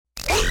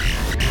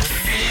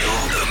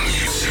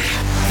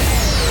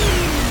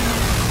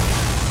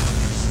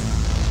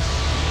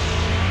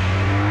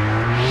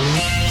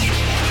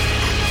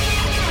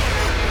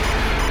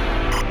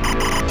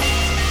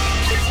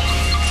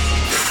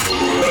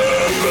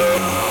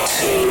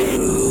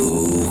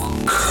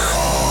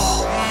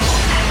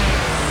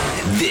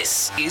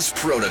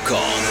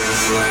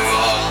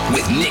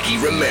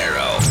Nicky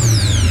Romero.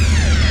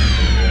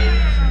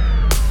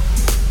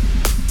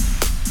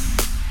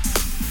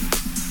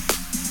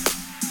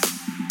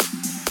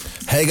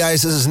 Hey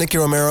guys, this is Nicky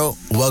Romero.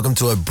 Welcome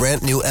to a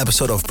brand new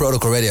episode of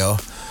Protocol Radio.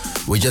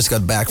 We just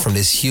got back from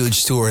this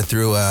huge tour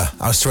through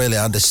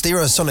Australia, the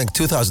Stereosonic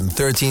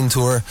 2013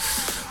 tour.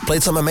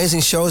 Played some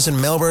amazing shows in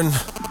Melbourne,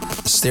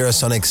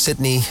 Stereosonic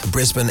Sydney,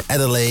 Brisbane,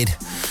 Adelaide,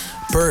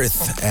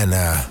 Perth, and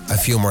a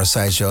few more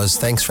side shows.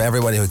 Thanks for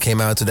everybody who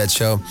came out to that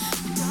show.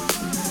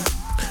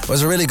 It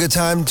was a really good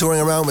time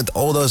touring around with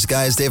all those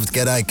guys. David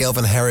Guetta,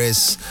 Calvin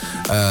Harris,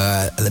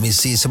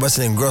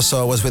 Sebastian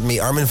Ingrosso was with me,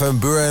 Armin van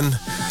Buuren,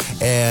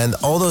 and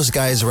all those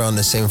guys were on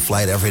the same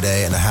flight every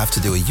day. And I have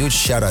to do a huge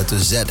shout out to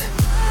Zed,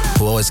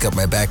 who always got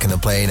my back in the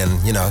plane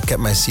and,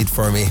 kept my seat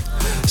for me.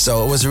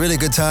 So it was a really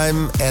good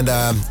time. And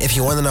if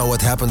you want to know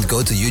what happened,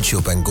 go to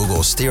YouTube and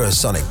Google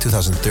Stereosonic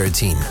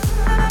 2013.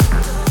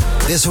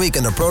 This week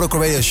on the Protocol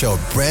Radio Show,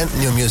 brand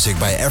new music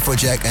by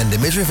Afrojack and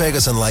Dimitri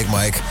Vegas and Like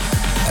Mike,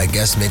 a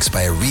guest mix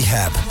by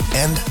Rehab.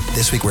 And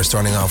this week we're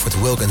starting off with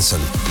Wilkinson,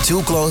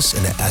 Too Close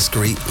in the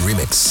Askery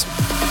remix.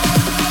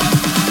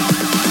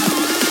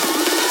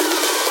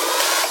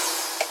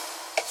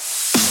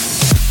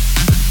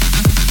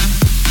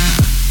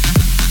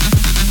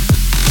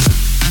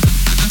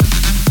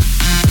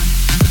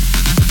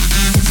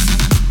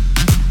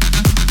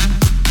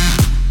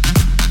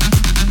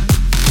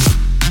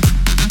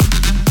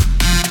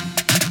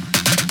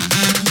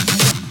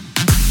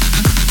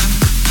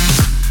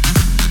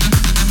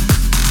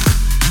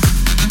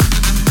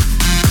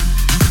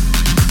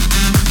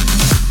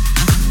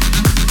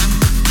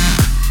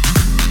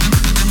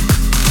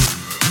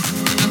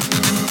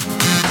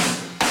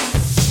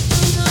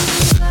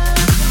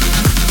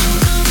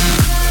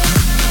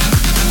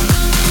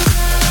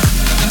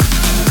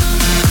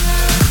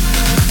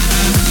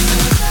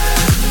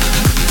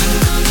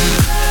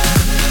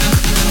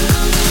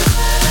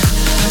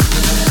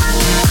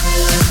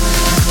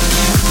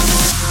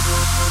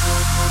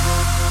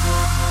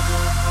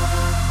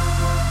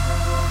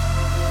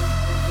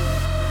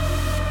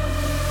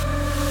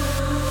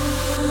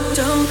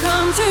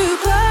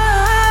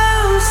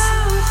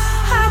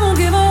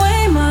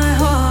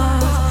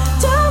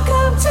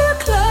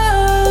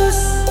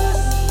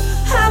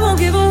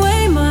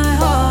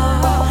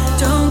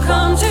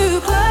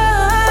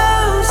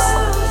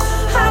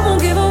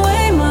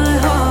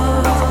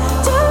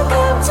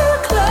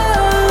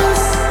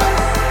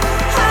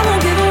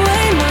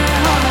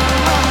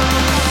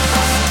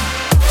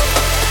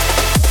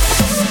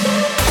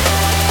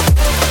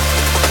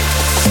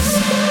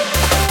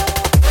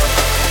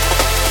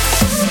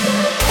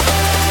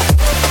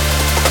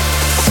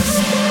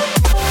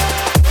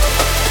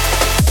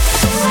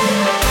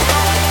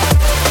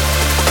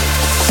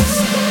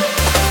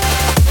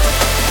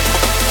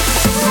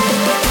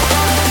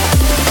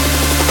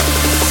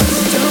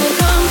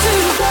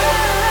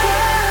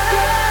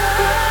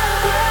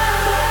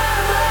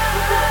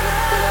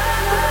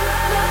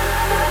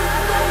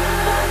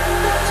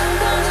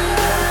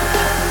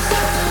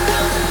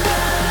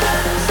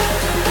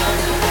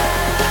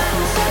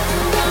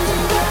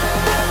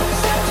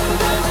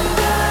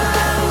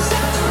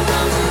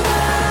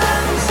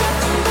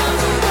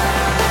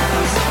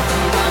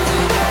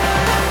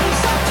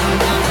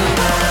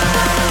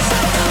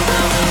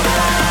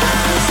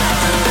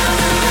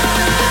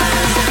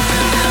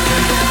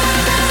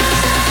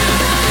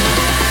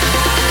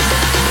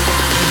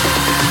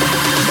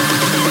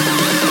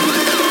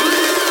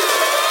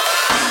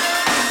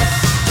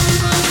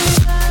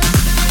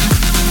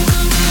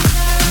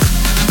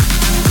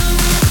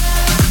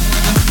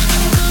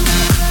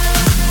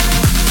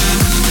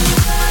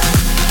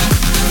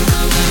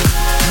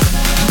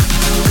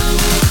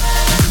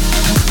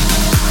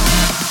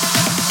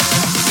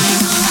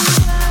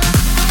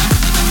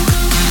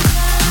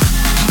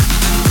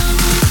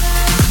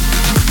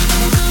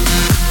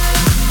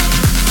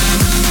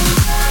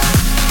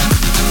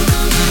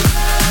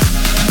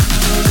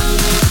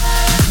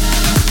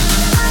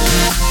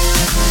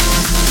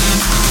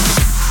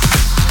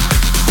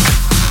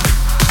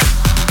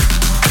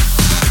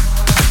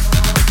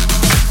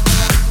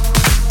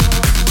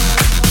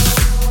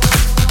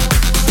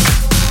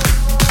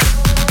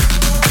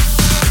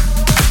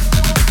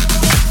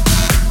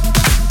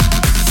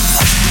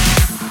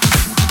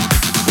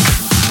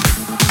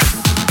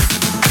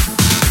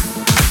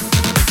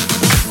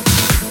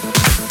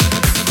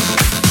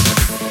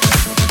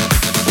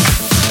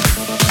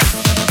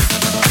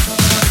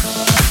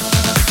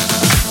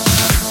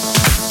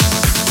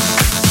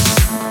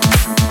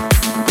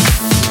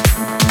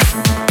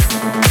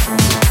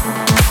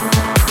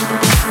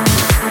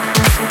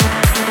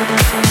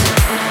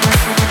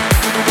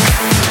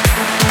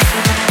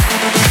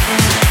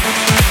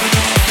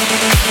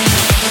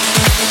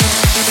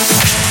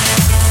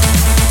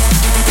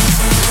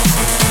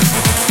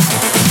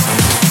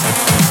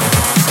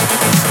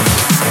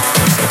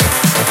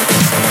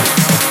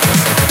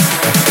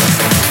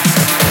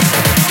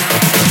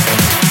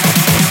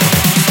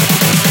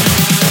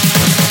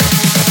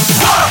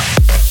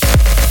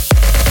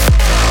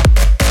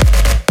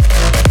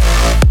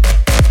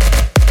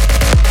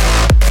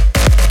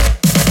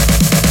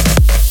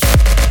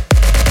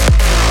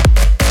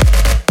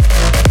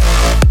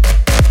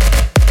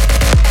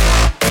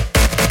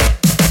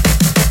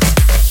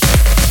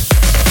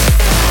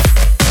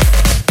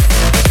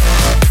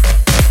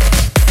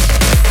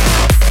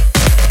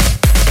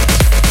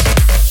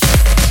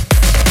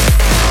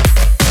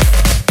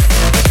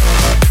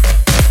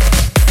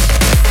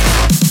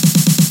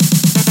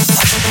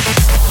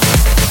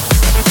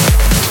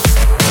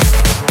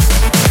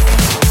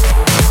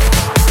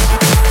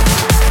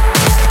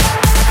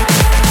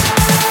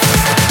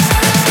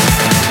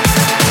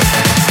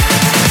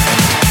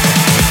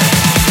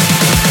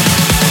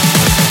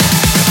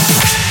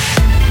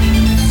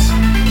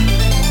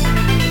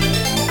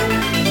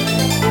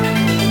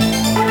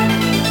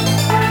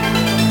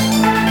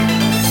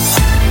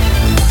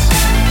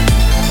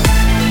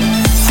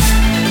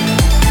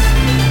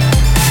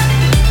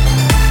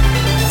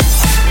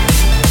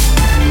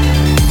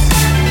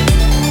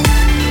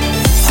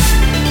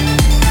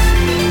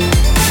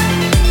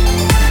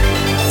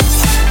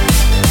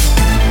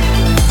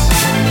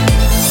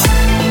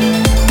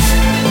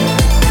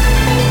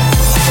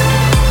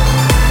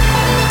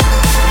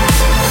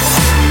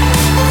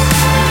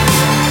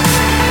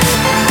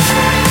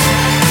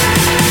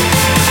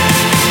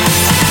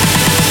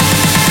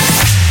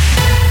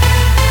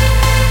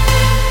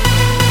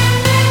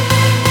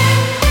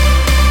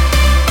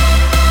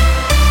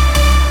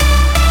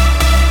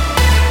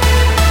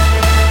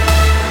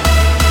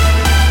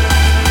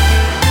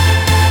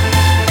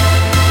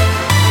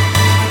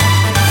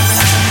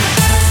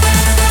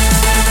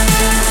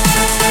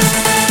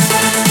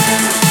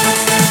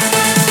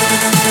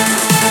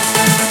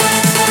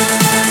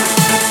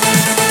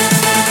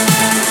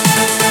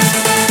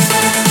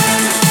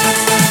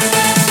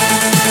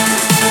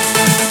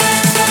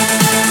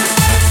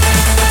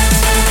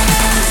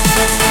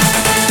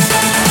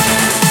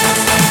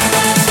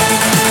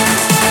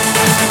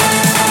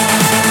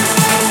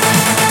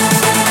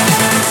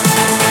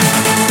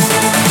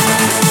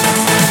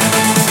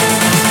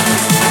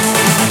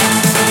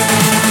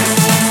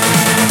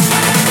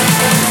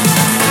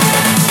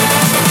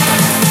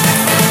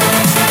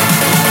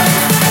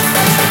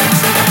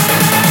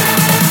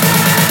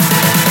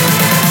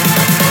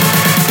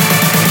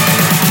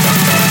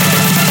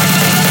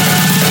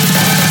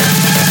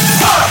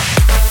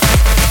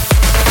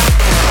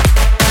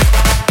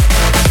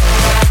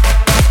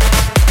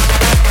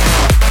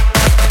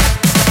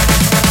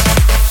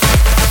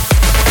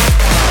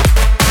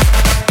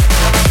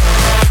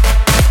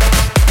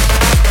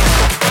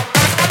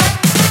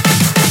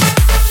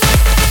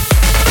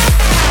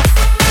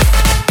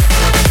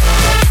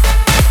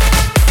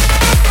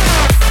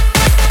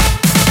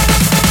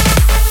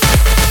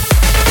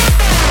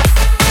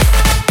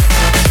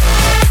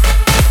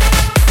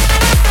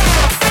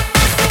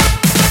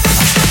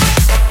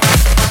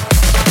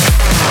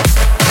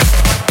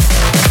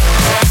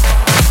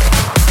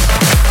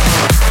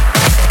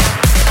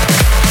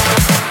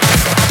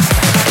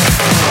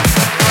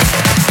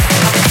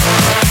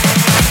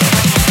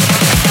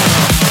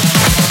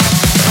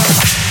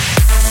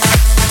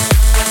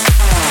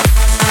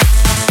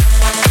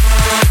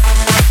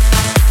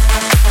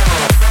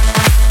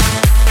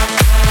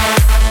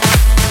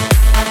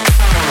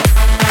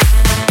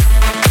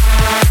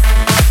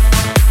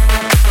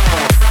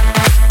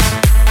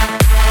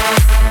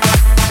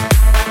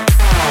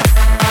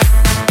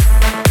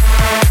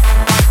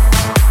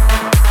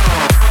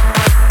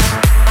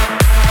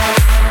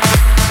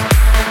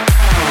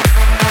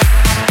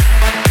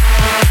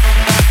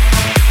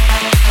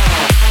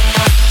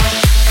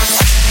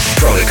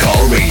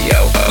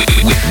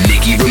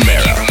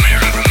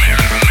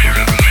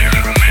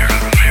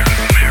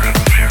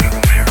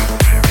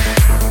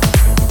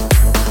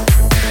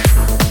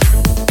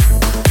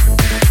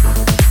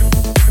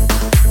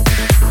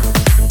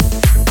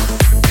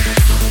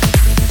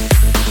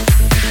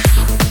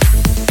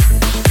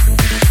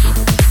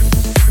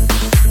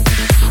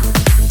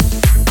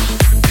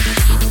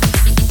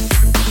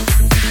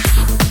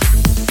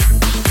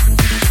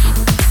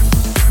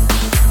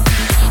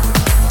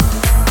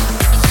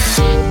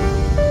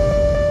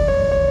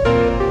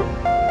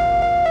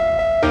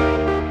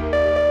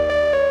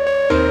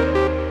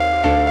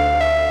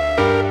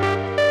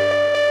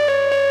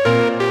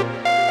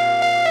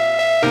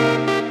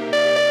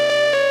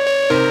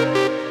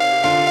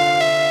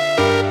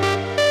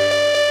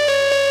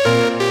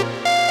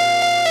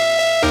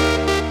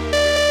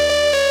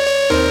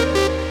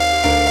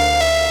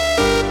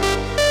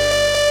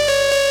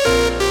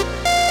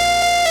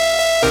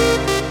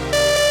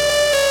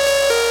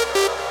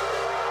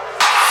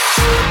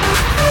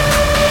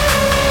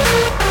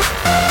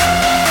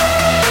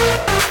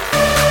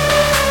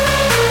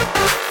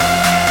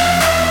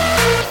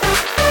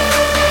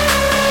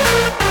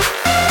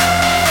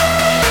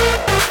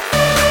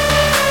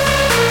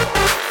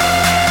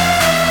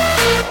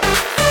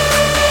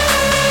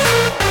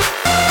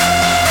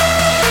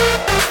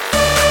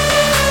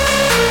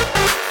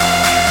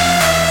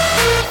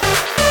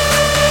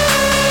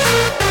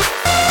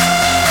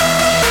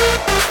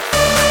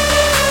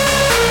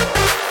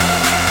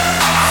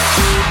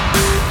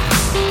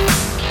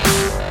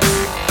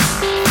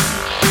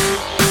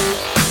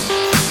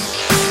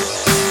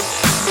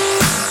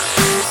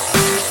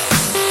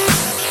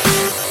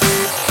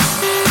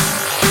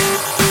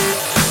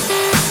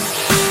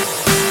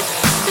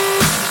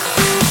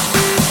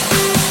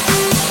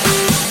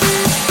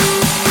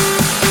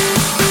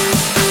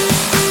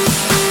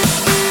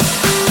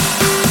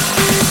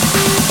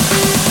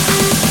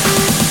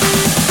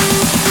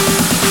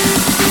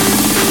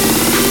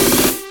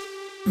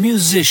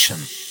 Musician.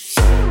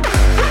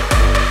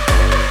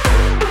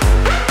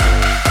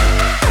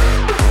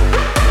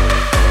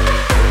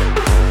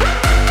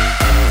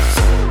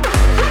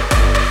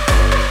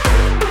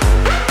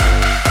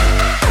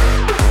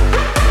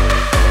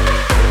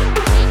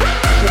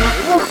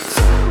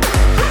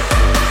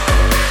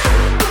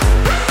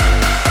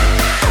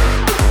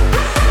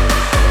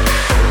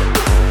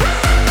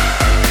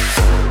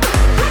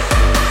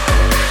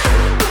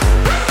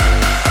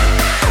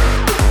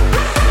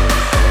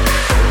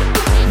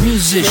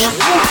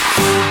 Musician.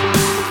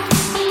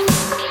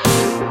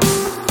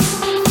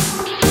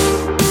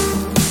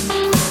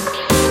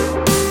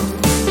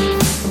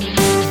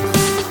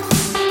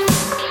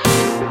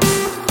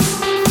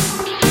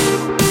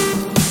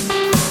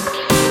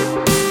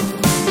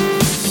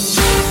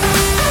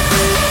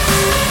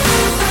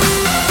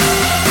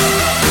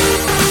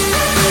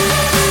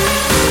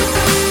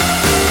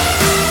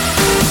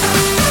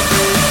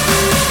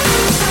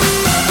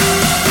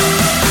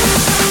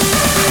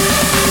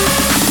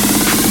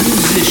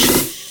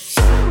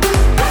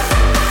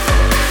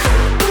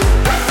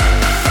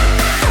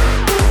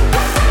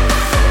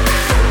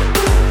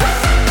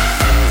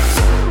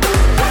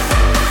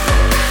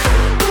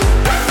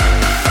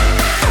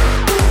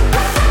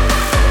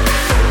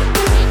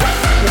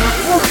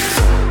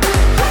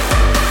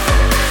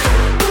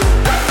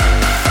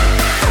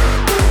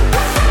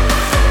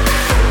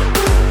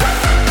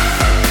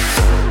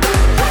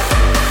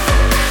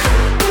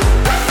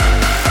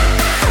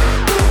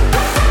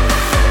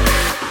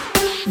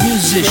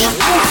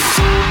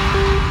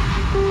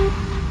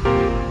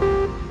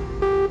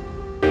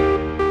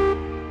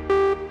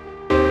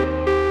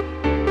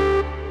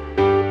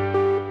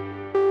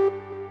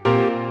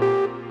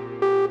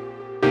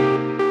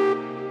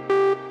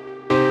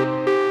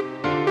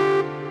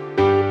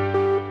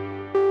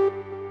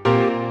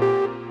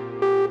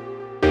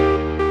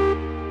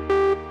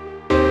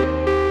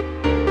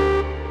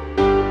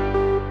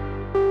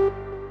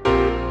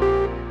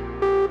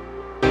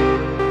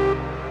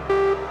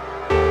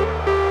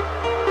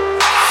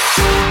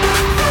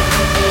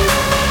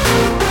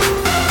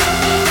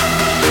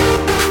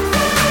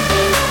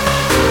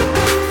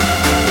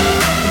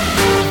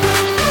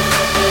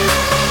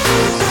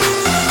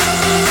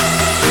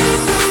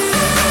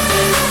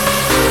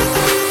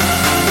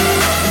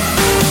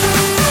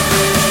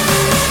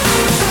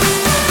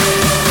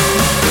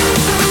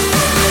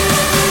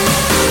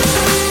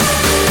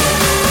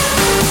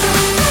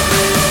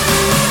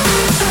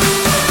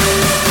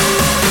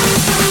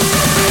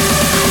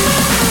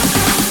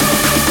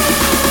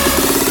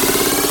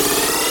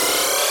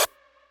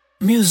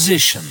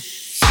 Musician.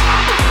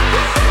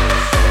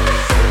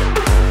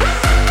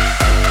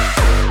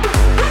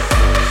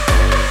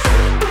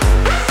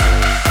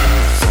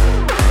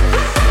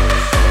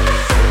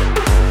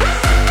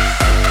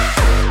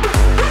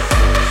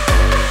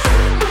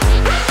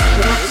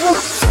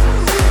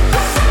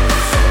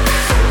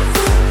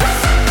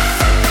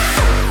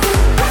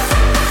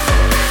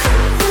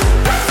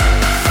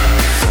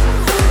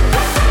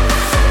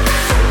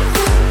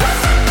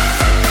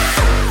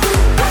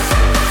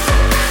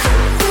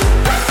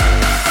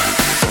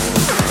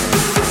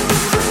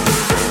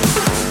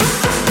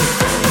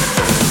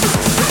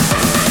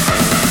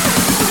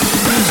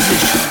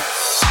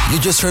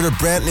 Just heard a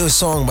brand new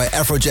song by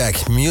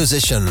Afrojack,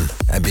 Musician,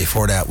 and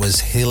before that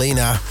was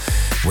Helena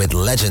with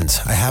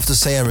Legend. I have to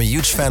say I'm a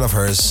huge fan of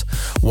hers,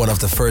 one of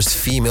the first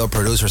female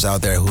producers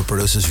out there who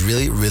produces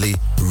really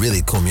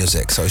cool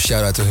music, so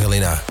shout out to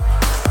Helena.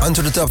 On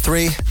to the top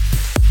 3.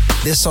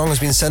 This song has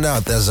been sent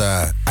out as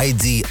a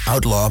ID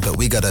Outlaw, but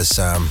we got us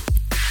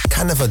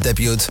kind of a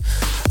debut,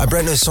 a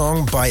brand new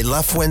song by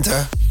La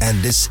Fuente,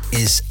 and this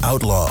is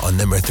Outlaw on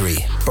number 3,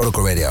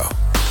 Protocol Radio.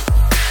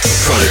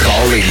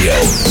 Protocol Radio,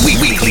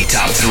 weekly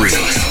top 3.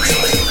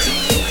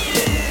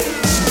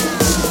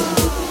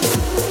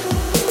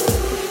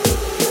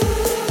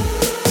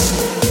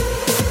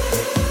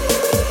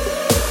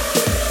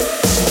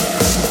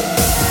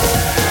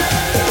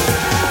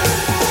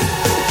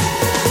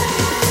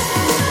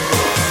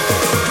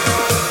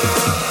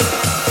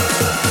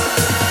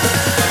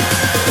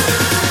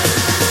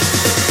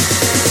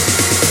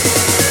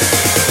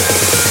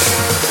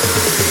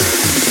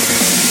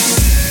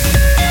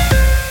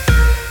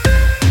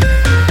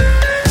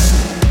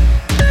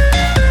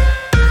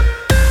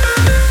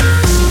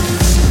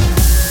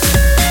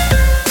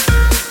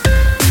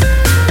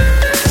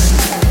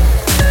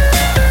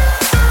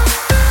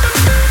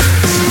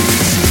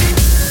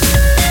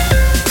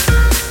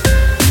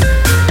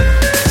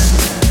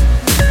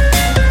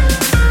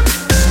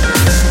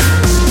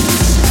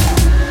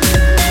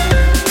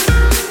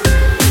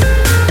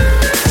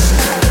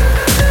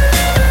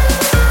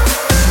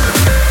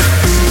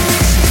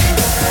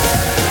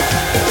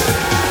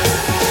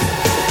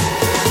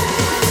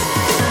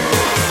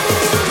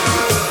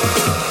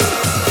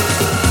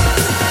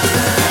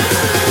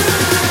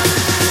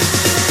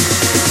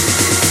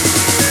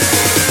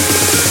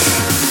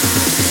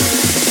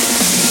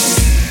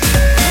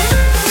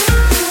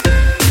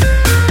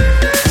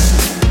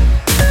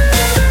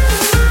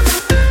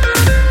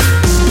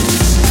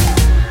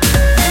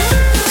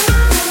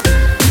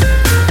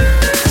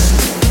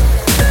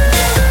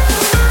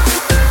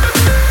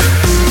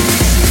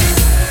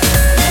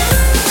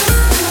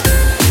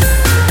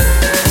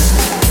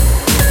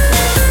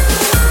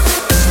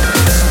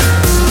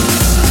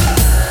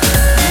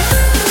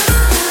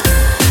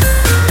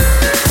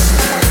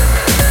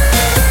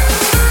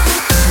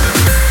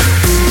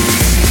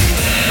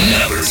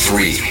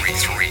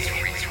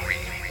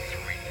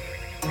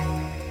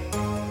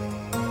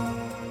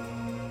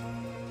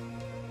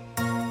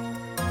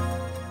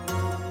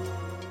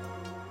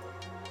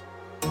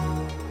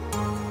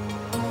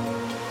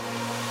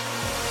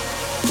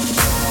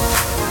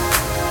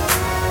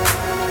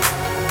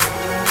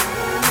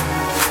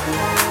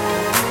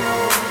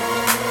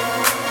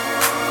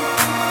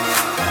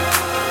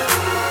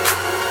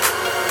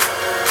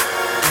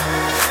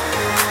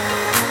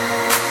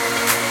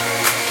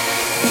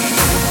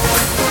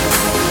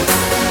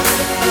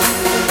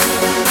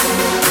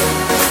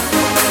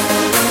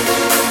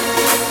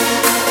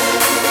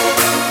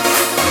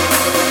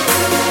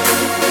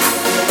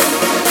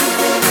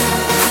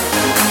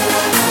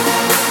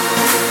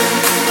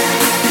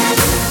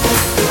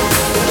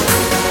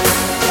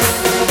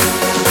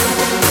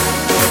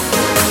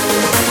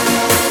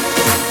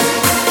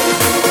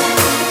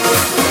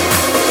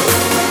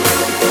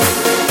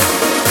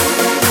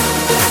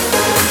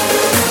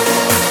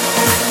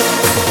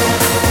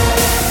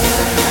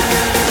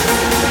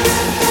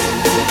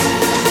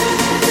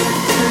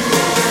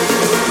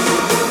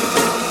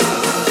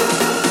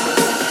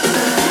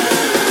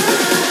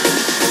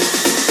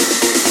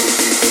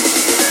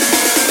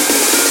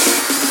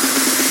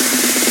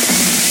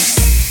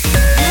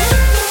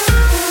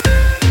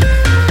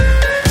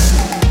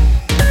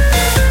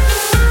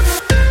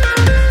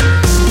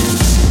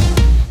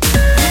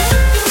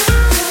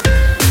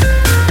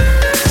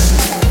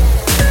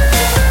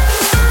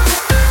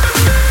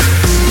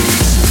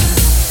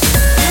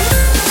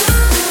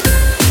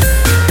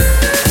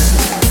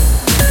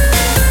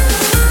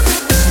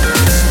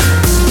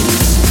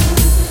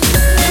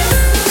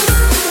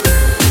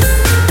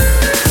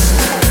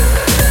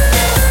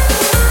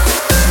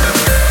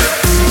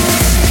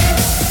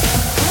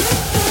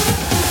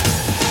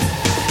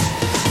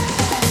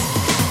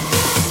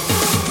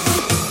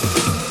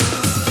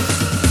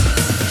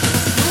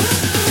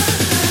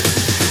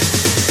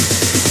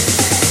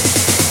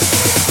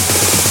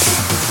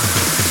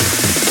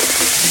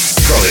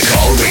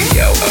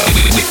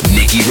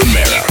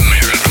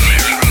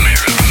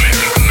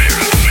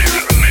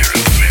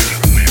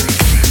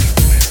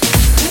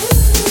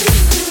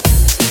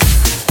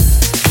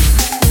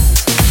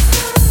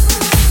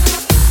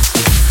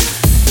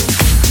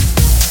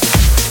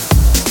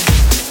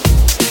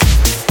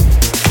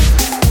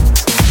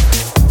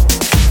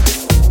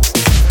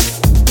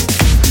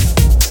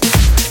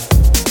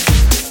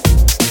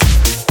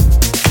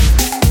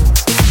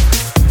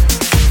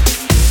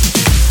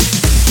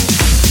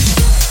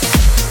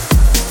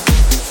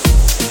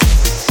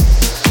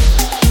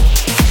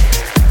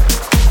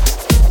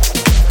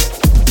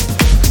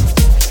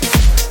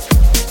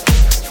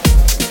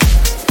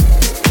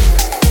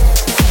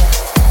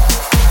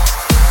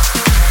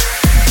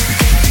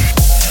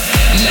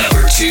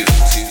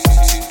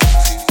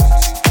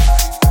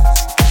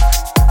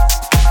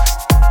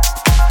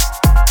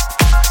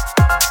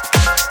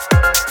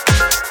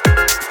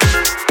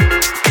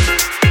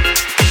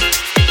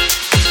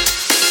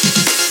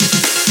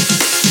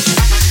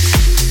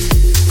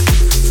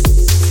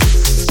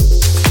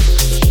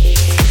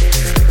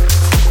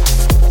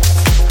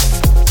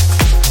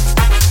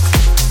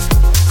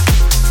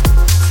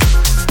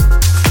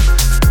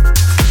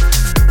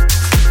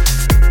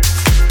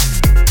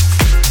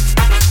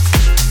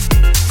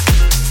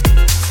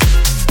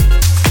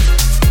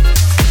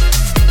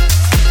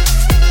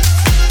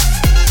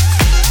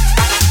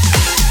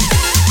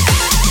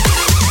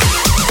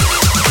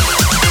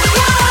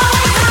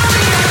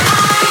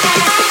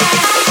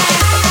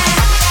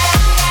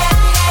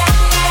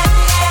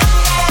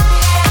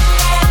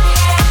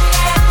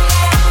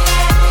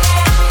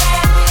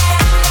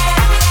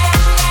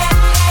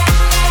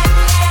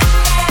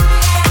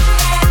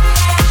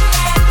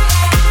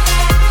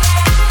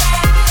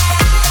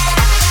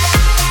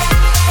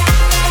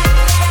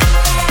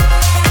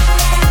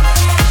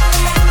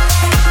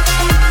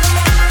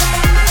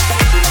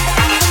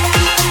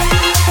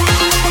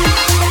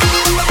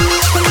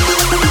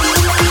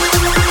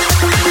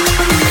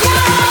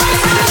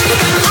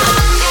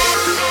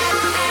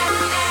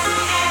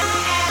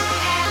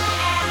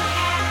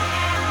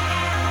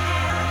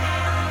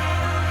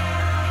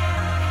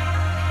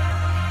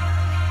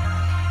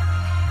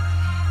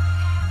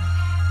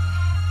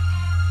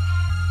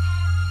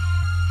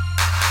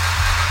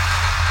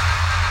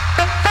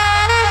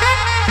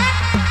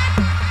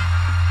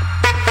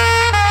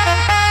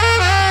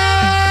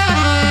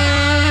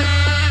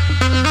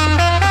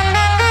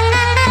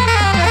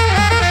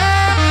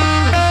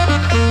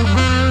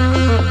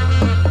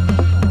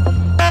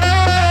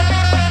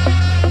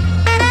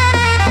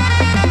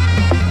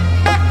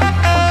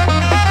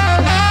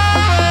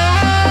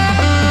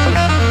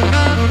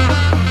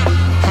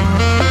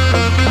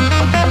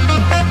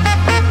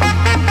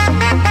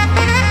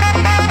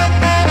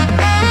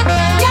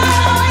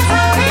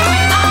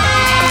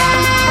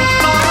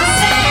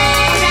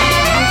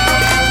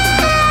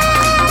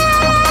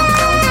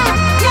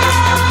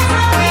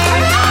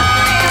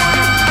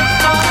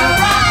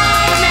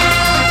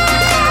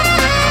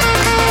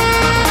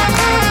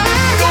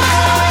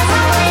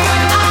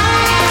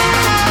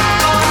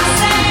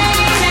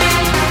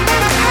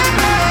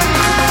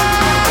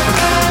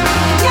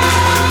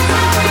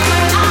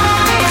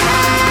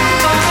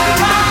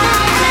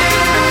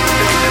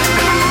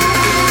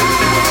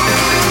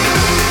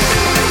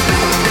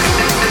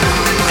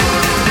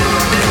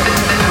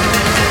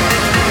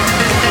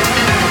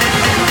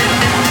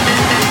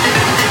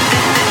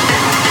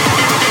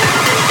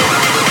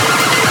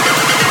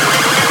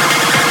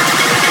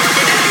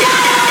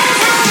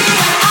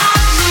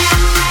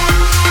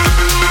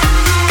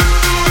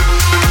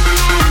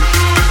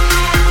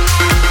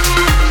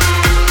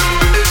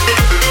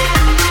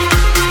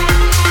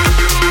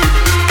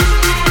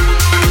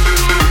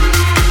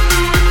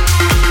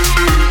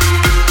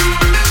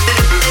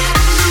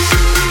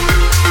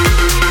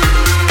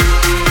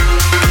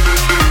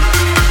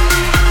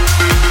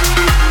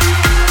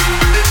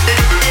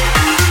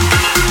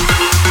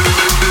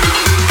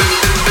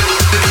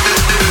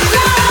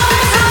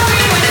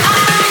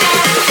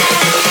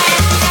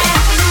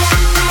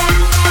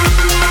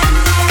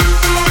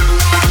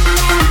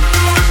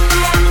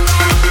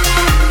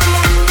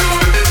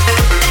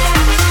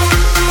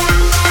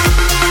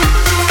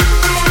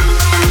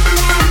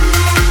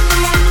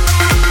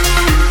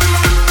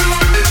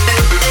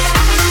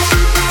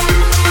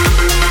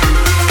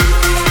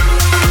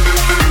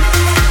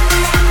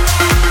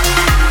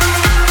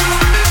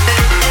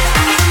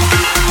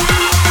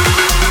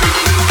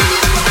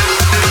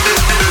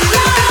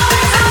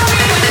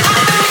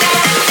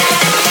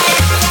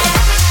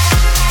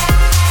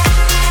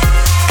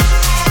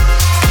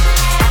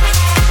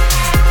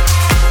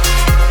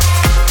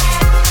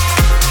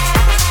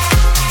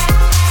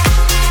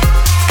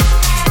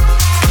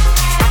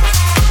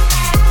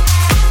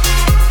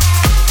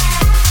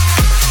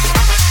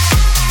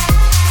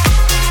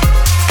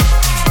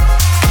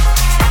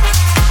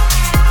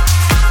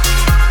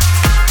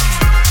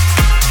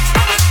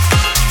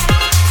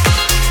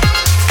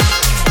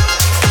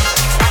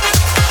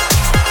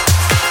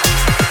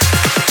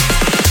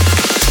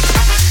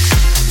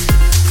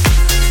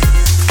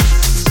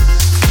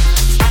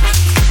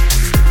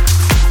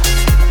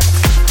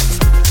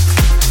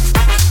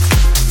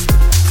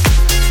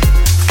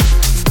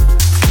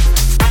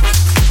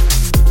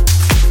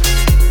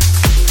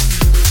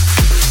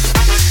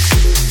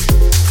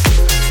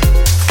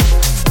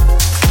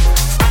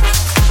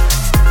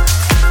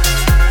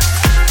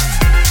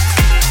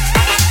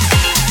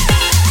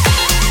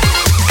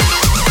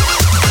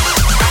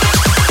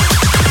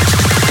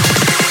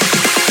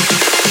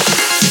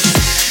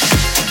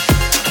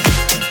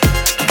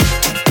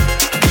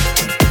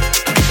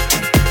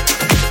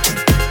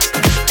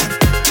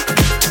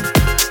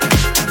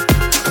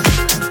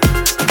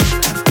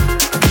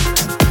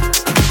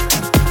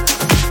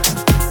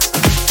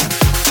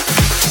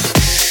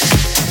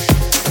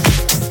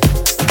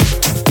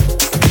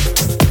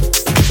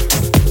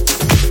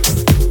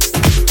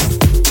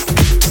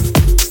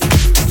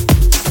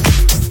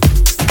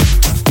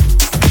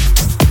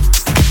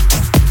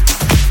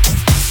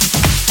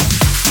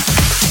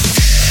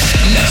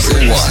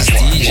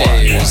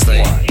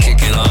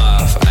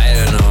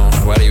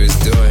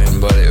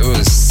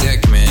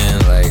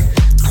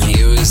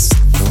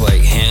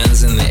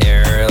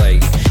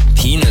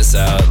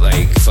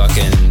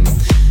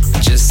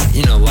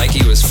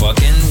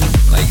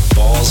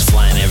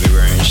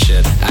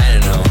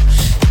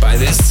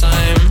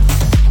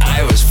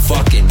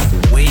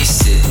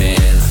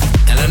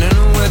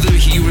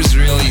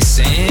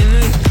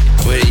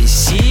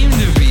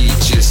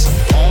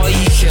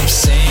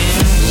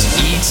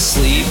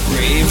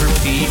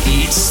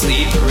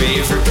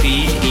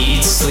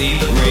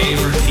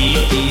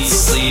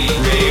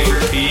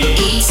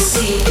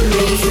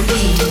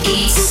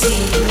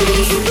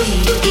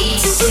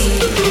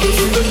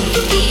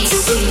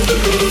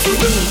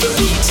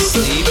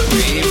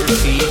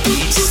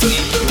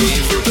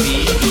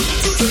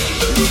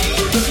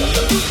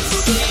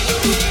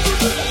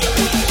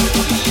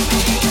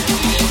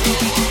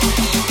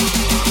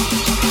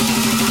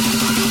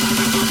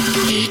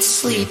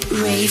 sleep,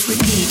 rave,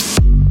 repeat.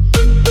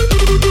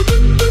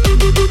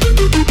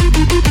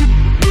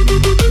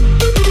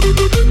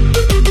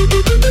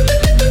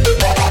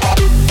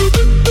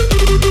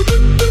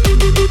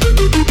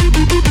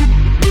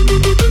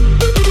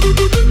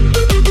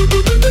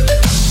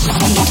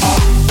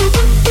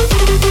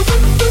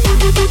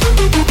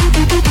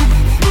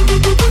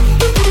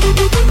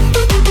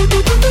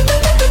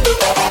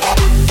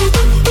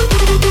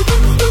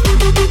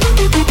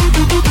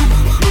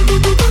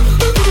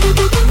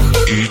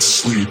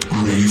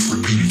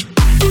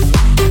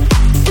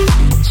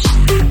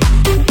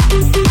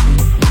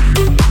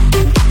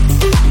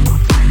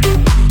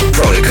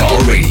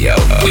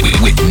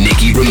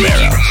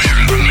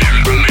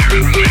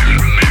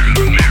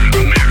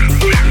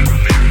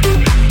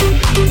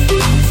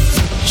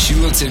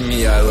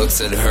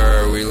 At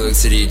her, we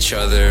looked at each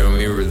other, and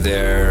we were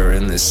there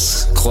in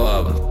this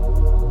club,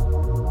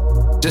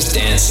 just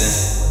dancing,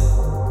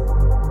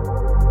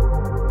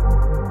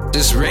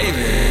 just raving,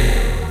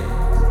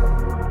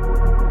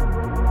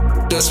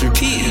 just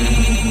repeating,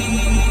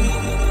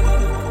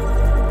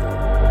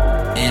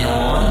 and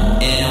on.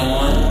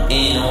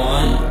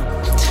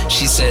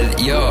 She said,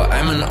 yo,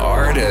 I'm an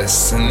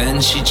artist, and then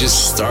she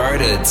just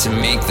started to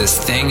make this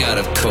thing out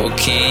of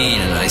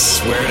cocaine, and I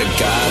swear to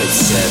God it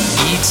said,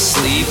 eat,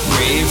 sleep,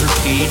 rave,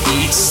 repeat,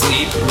 eat,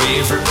 sleep,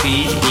 rave,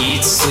 repeat,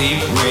 eat, sleep,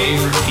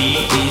 rave,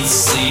 repeat, eat,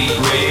 sleep,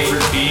 rave,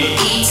 repeat,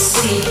 eat,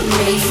 sleep,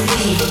 rave,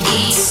 repeat,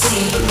 eat,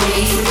 sleep,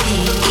 rave,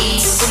 repeat,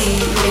 eat,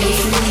 sleep, rave,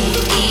 repeat,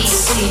 eat,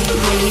 sleep,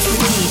 rave,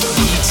 repeat,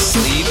 eat,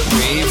 sleep,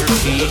 rave,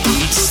 repeat,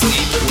 eat,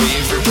 sleep,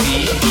 rave,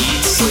 repeat,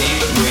 eat,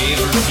 sleep,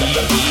 rave, repeat,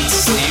 eat,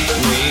 sleep,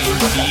 rave,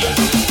 repeat.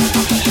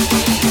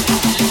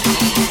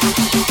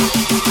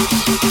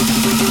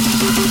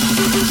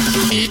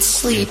 Eat,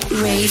 sleep,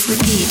 rave,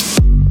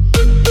 repeat.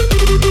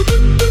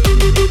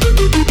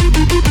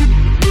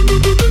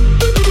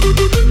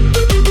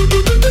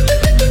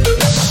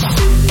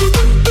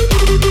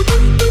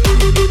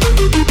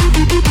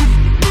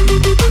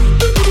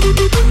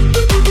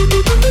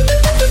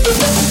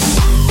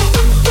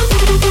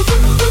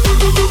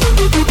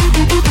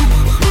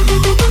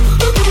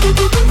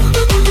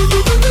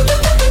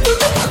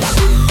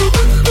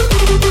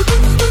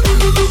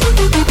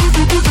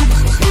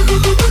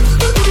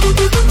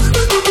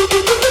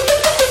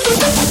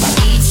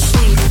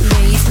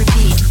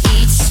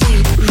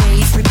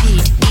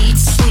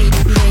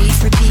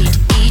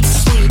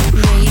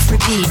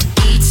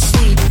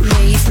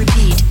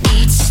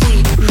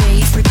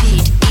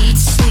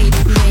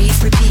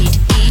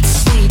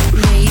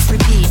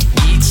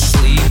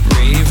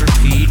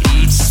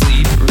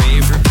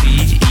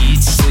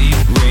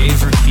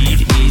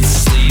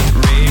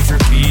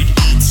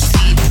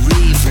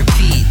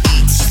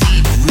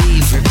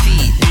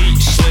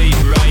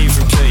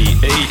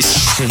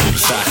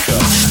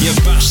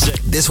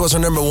 This was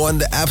our number one,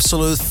 the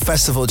absolute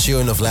festival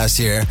tune of last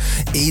year.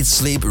 Eat,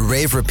 Sleep,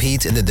 Rave,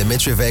 Repeat in the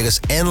Dimitri Vegas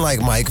and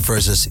Like Mike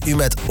versus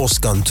Umet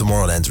Özkan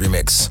Tomorrowland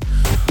remix.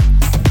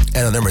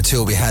 And on number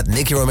two, we had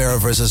Nicky Romero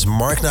versus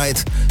Mark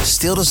Knight,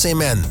 Still the Same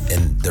Man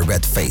in the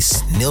Red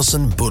Face,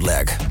 Nielsen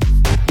bootleg.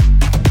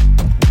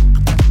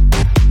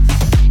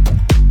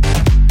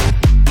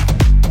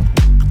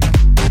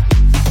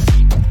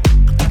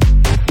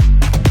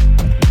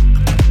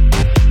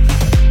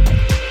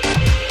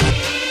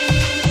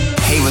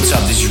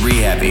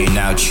 Rehab, you're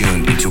now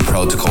tuned into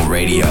Protocol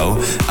Radio.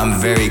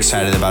 I'm very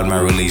excited about my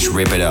release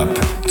Rip It Up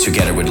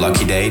together with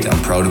Lucky Date on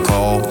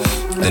Protocol.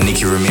 The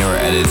Nicky Romero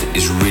edit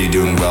is really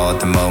doing well at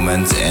the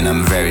moment, and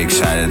I'm very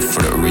excited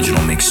for the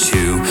original mix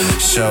too.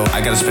 So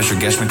I got a special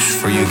guest mix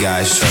for you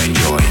guys, so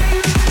enjoy.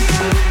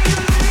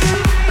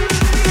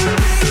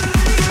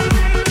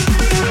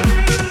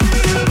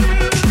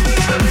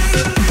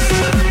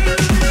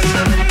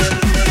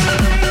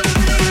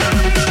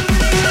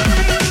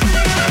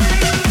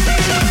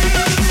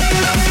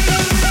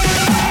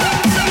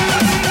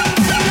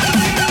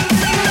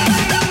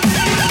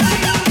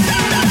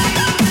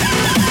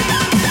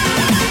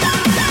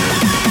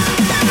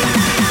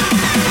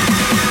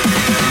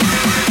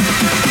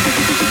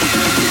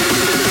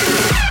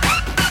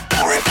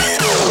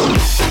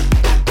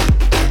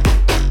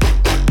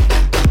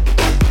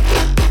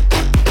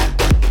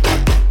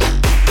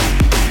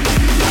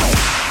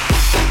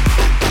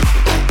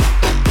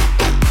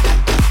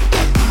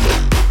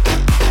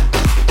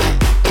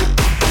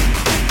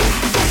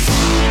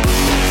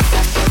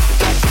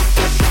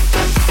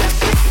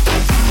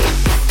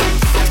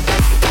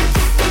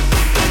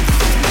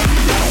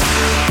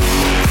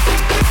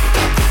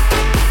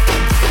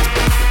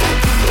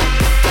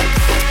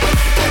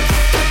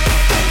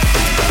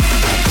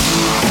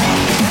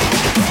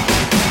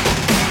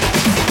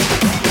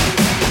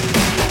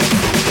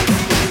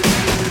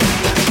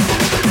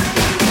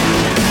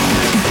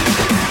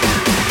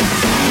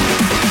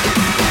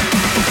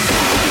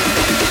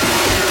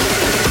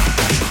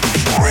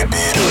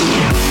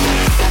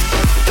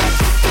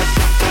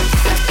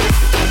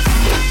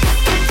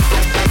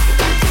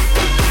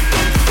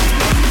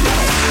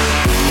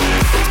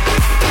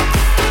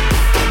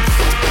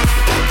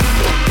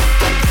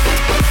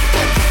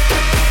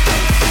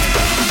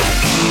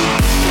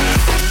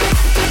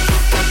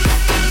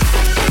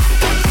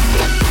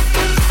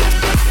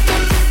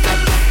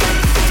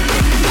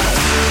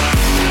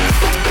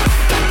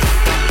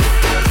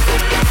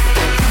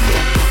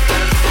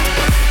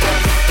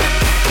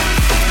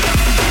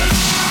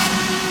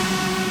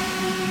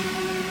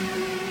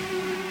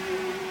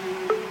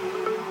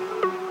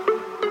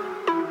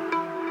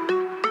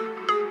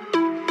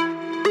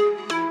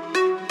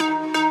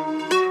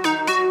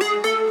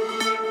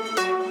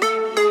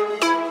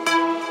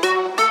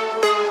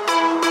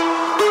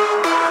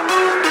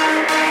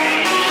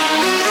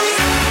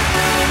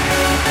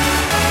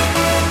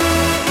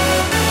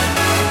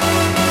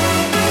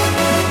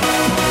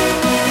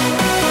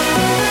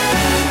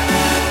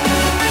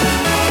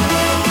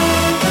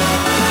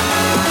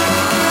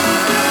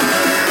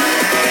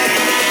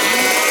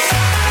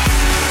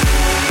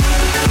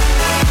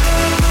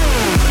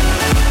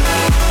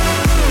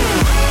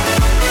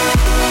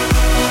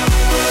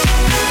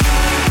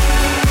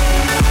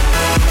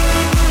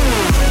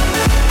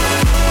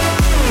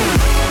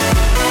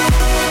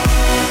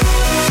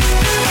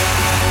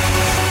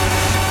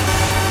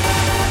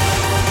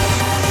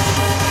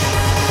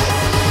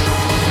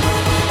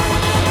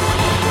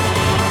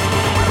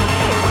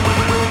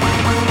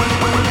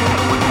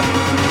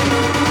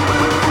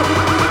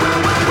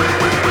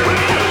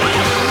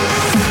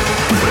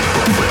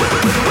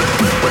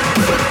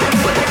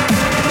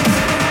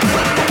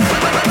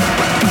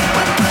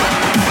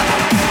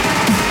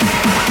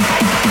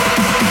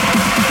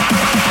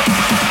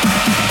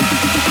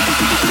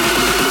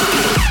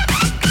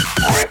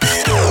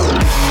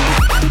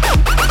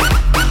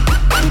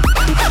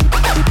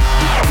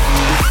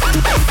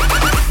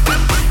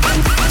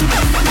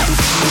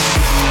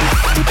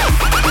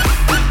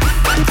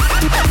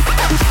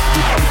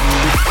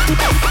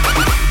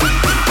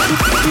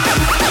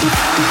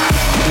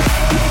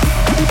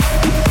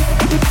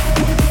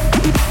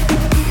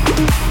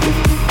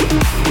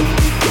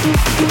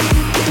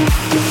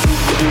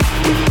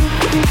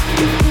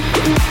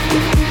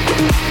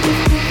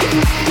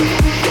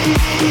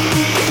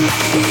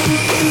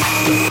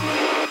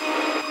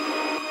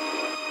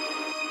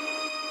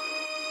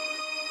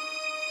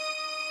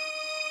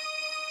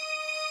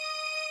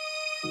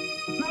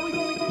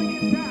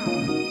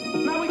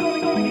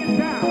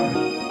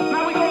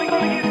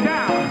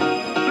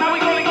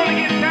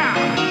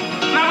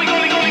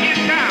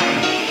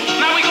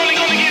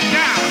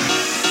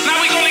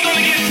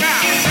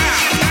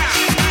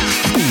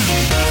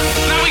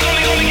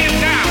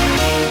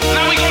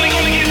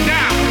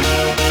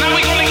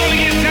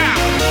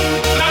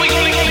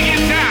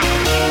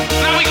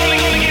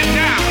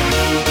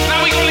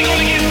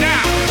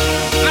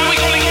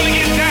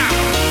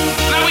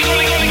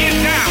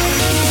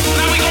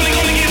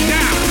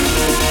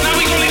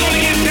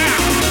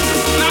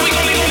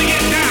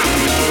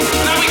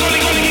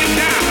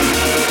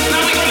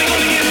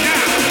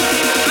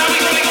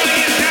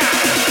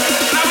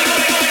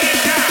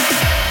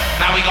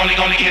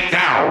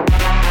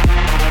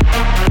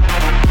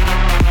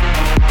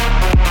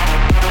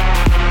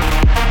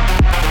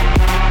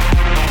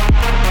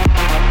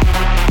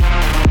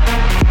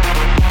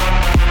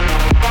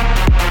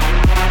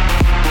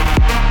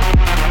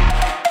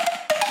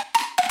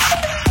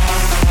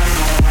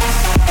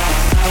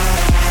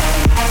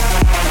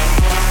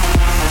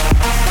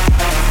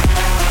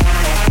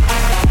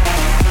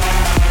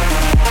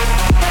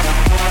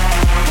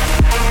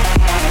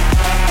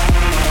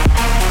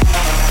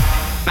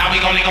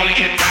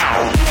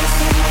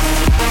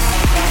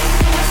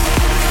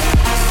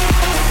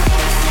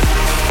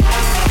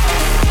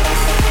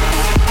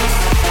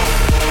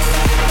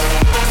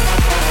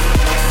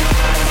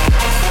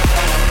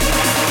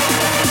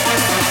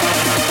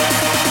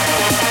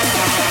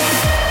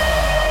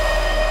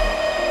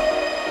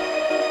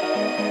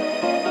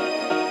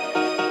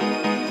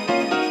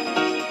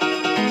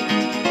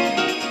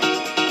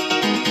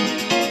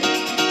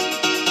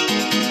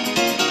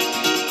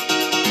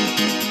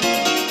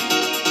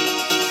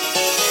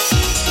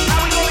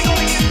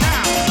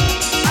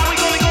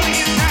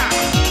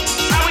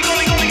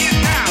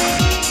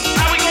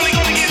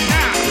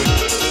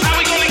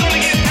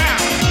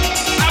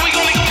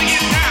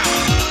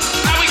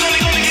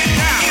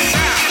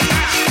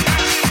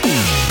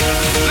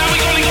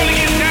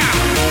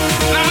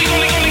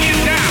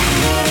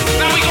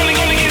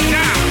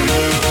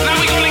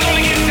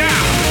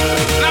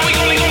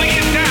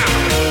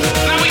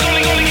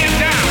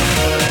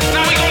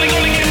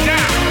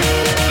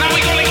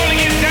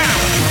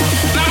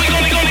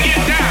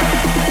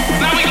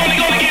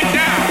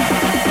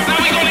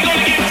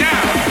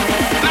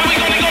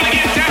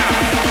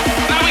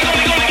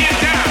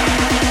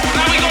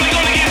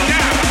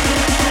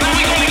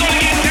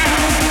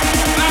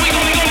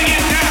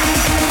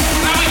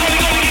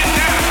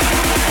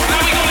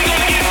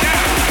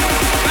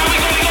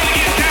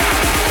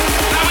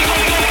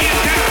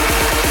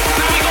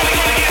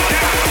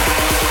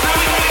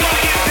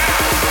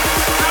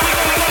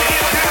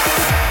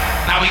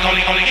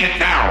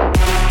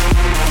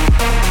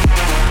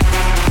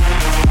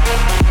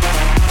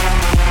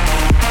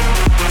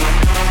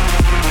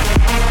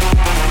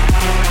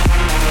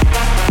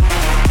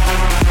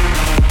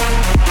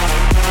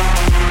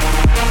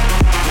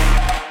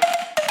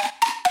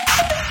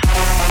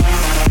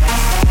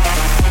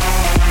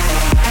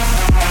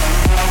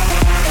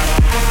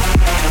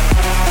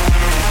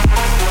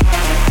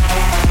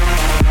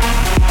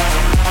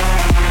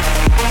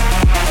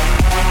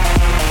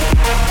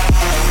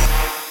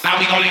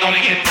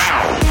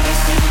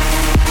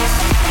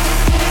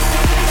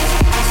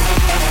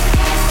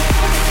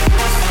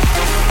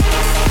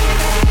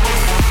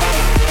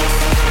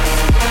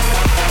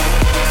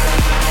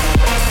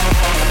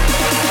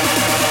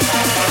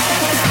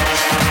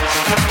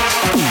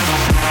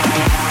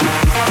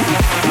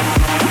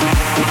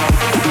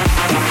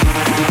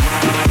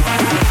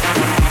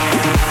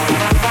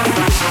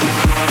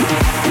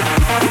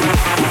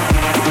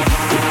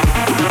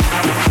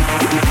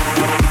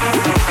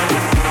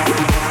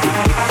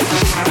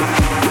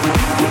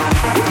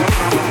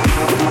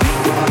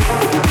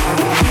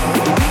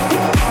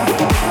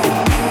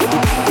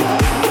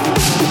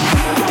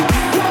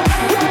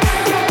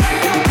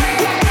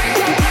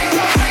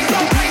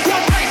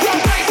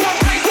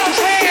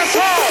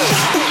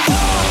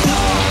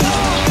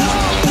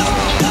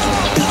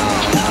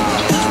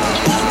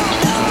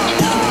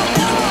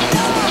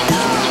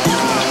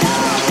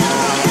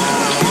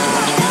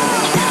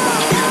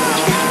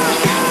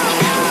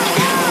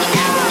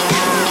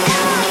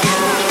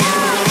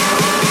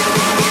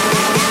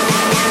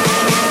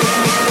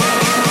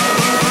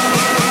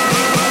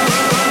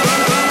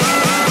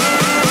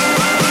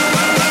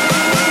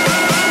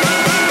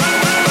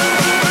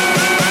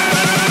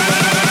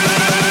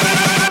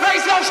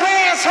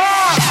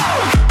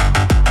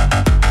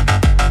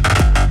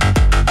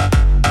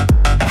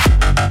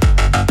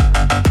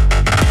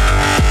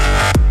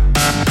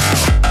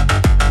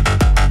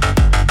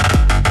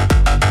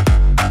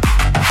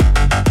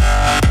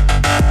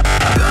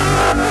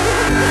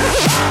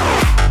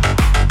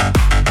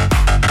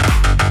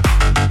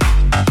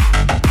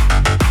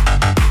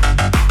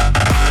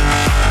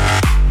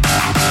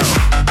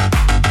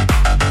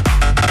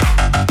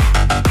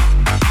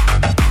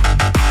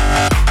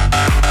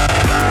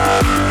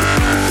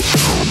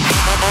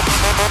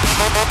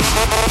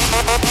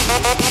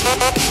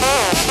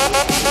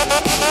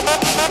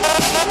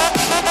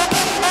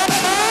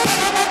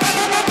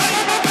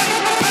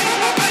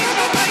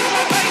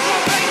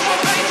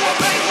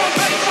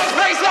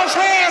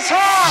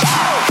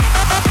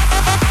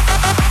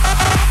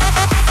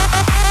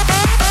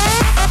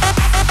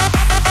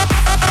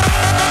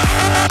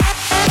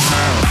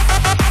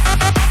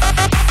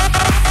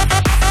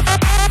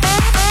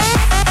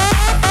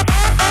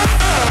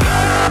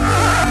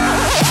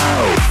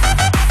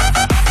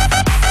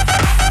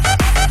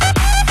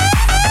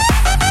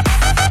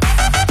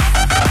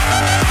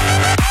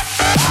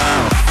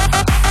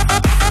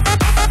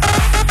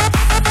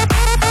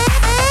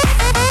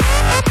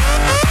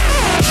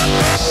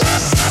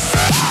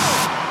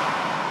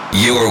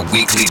 Your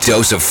weekly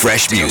dose of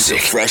fresh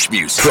music.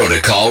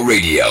 Protocol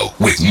Radio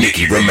with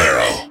Nicky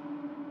Romero.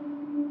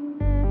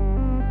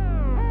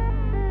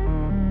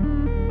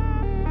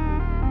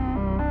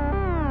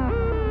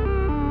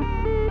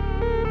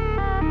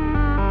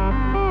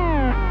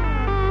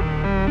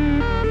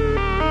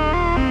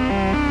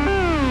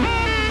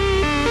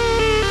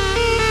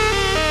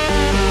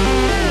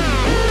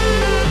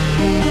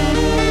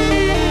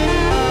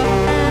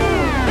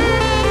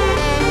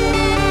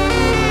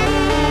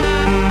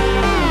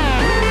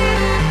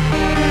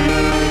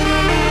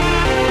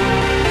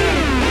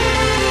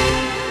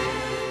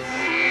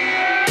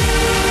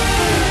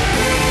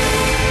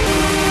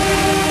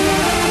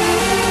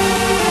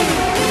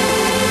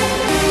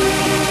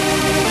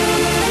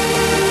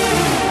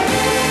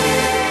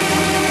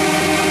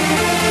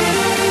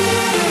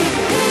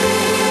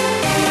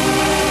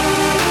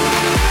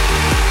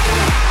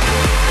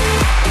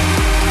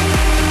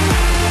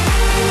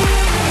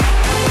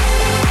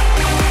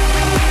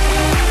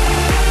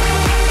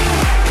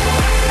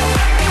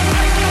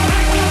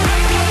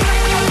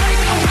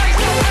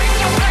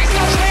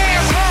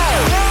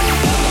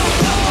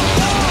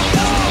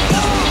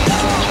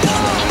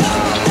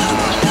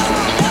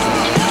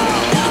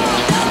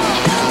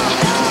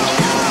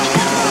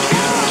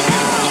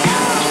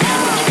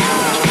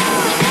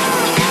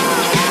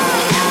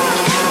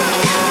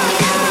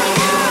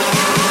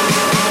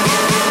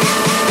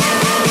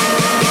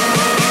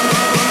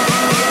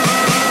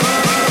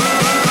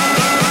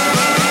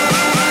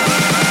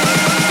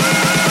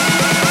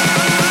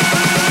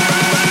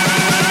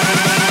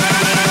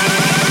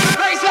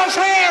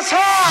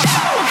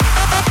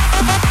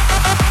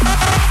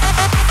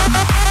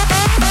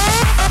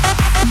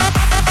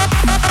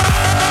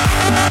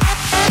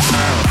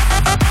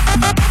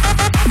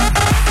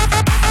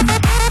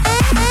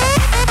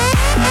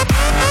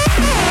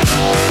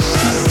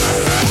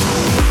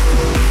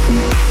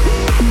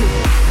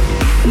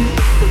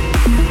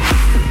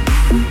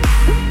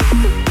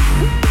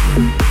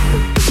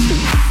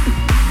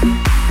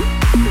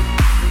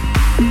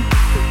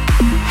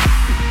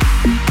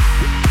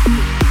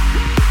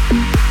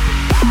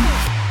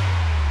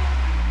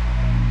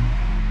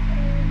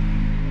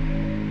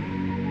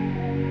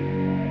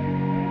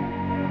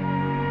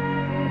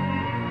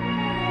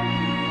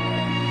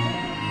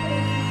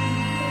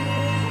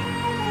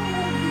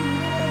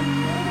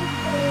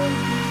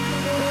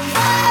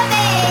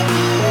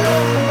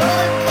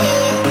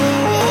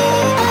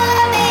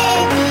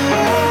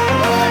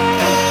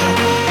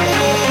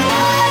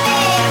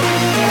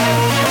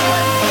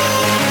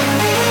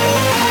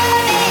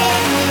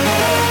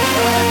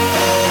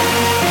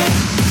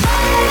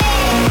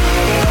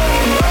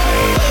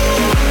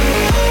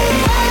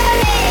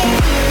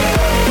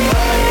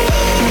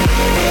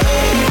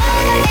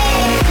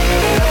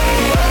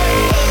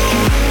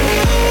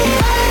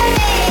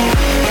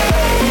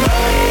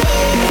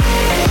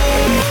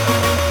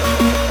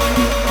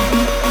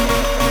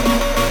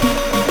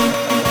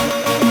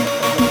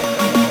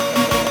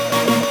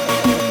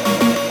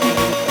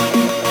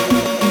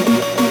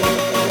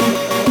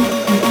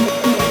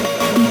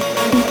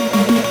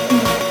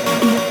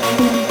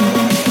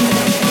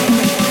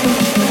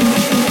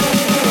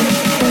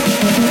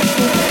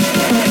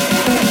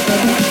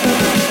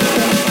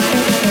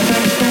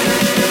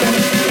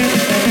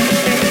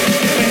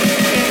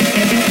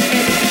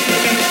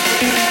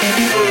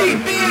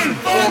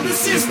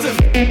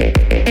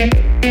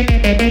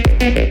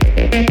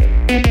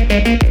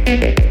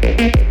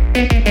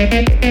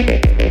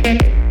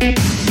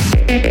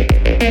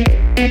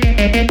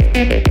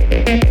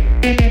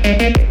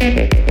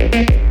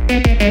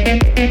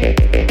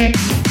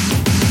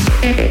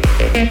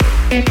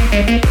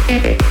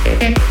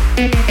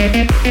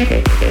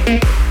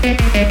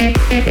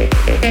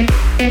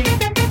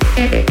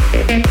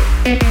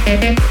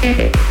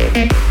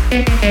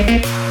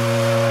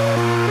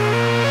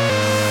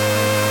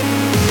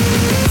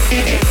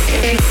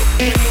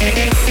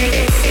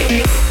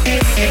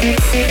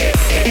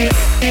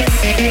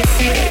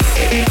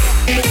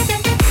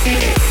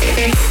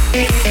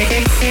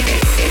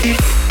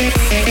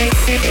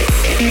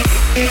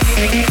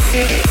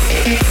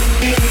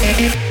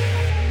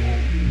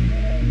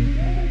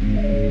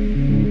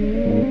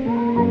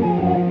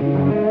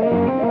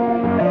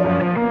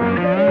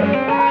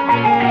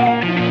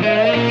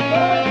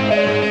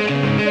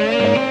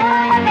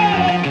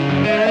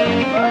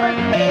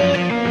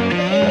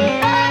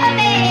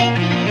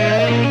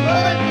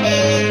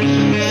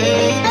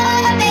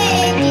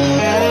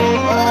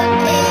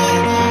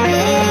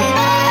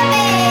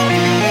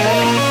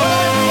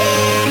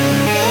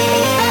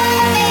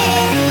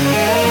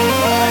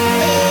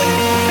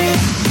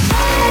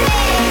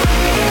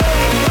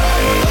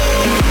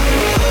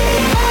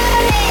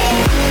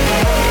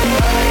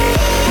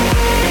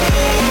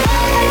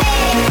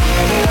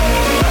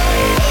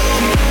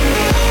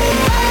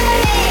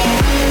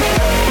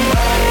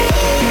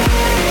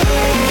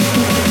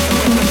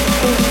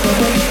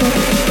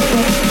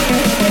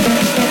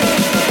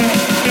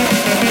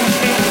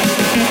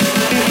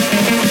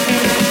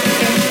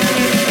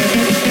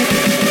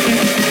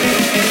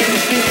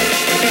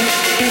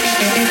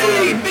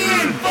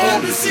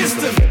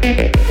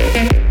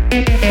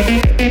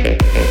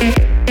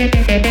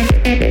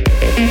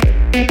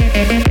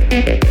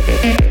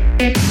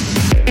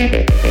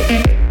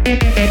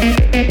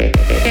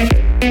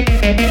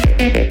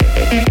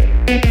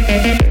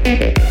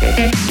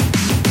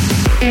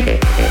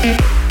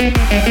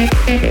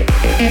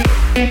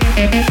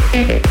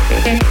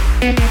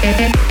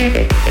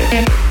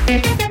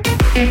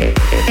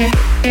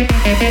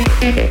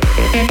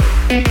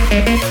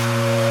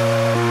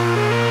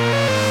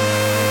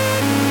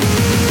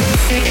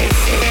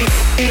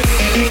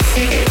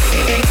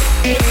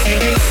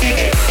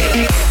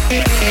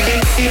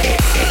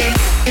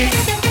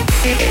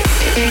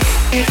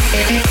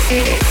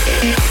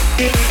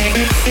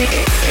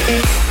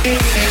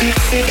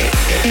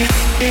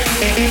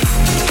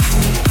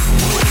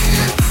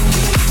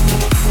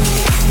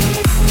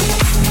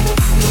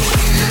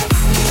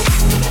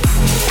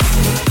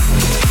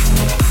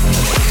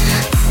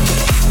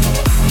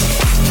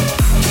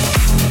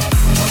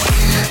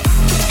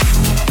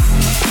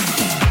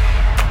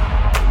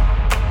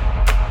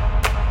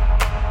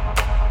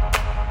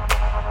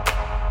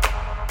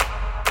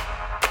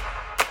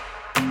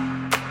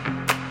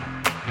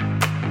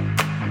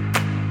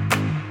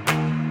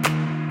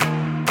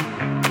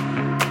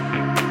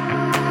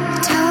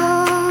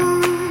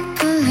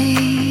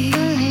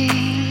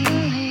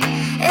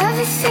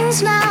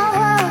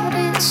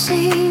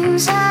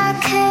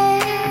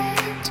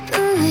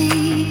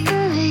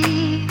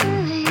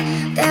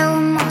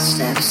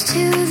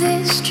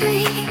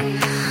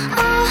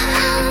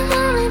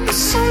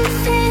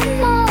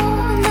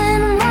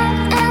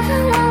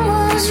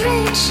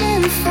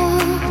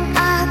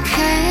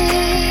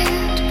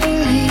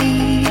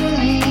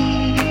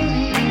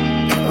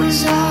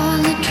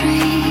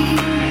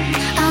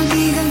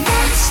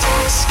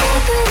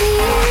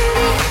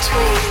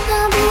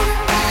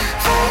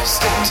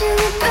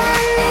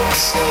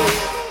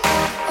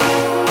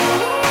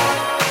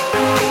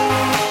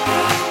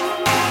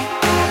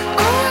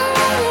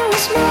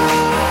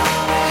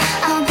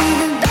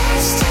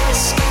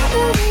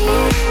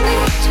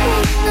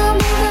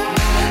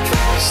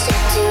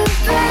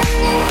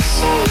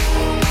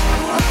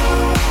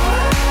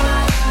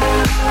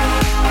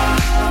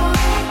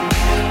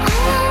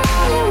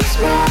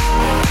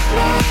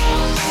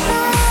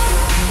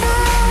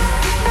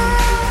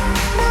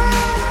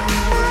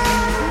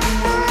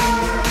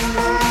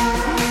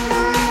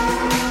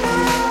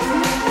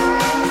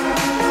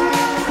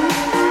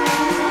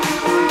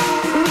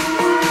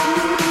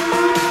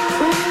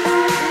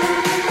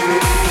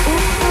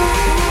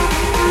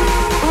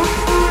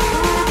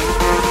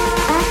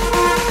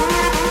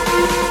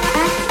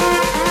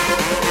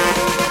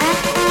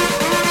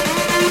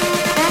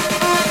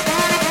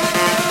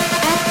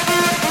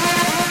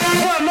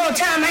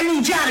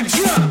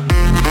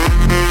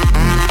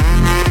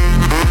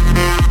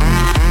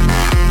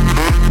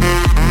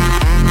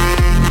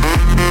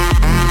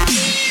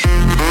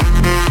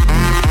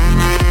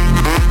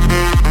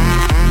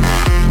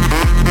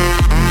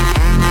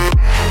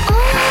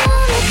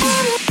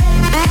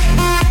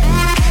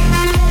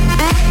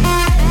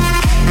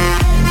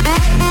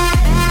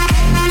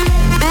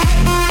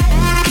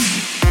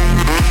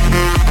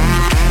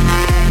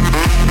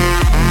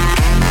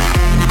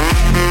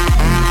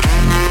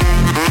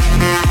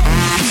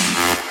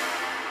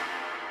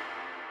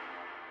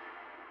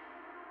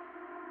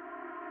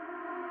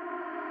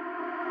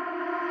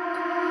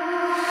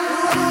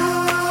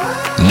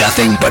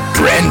 Nothing but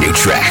brand new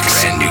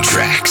tracks. Brand new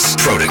tracks.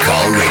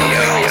 Protocol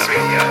Radio.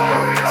 Between,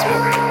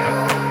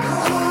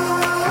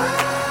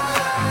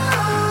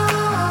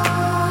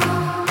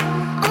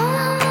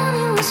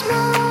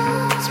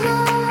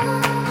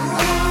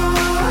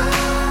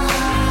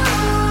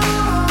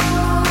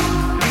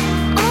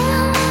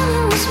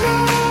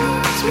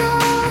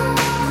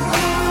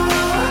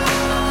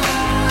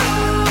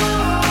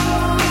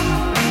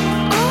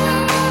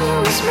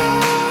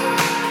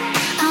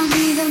 I'll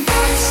be the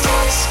first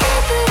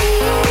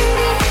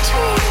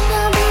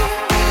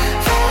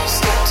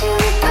to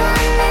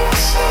burn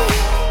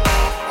me.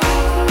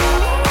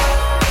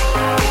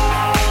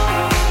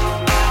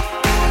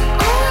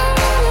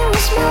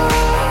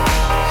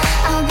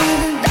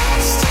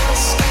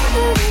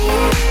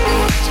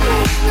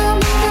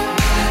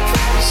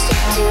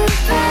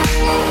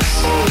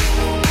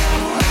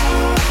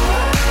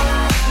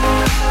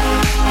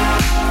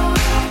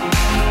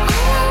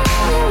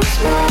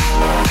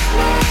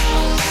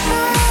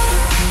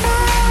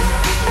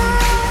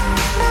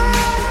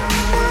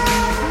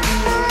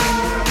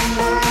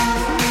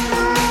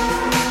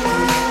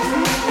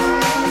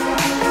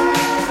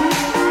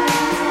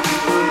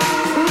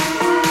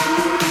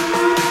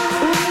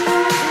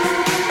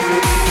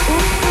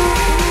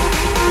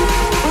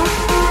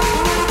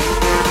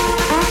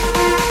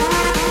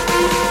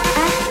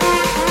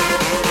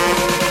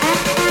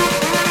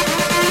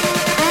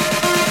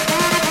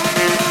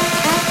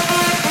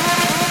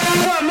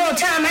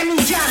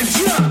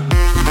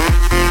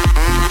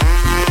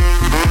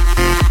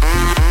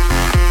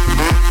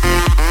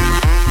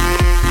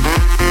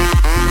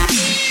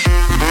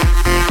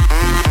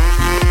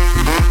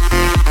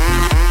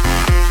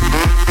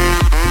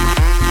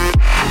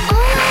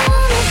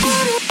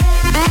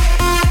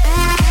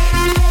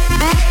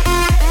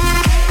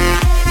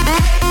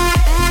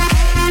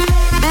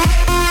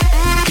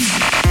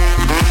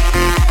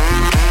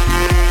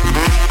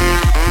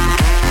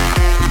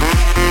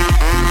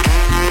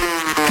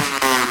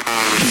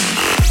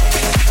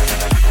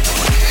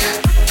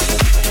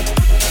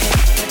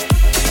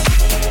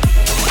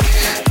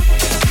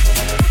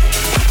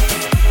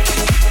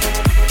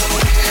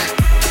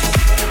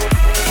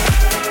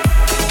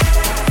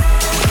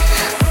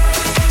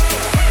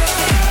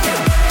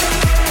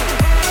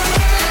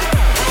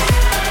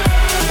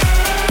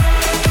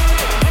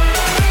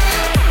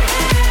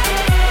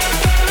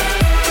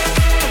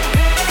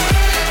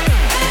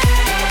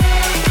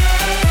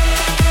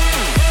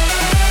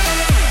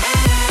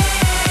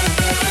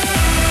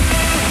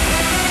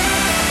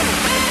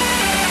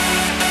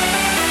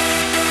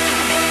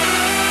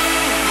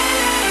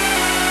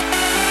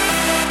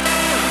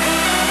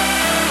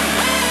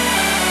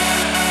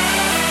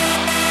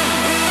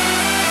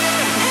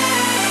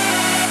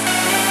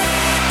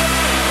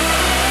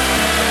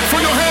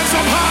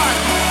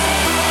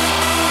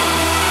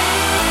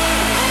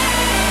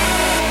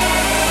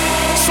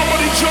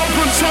 jump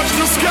and touch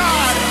the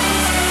sky.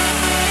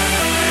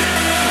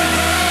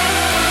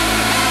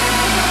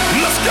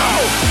 Let's go.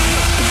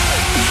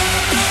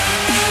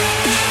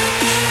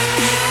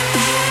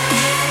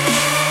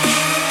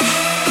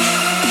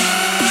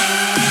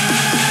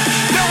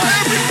 Now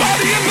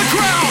everybody in the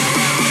crowd,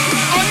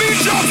 I need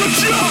y'all to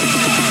jump.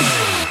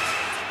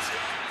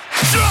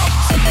 Jump.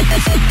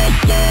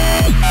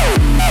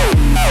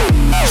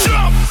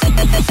 Jump.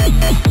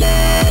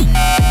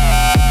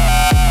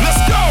 Let's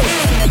go.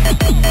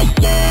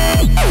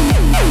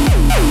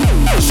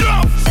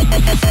 Jump.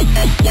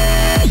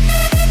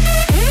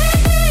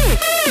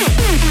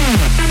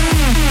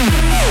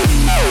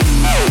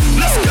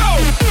 Let's go.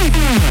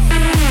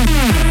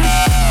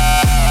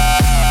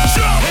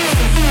 Jump.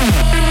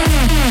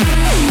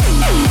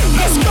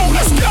 Let's go,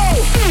 let's go.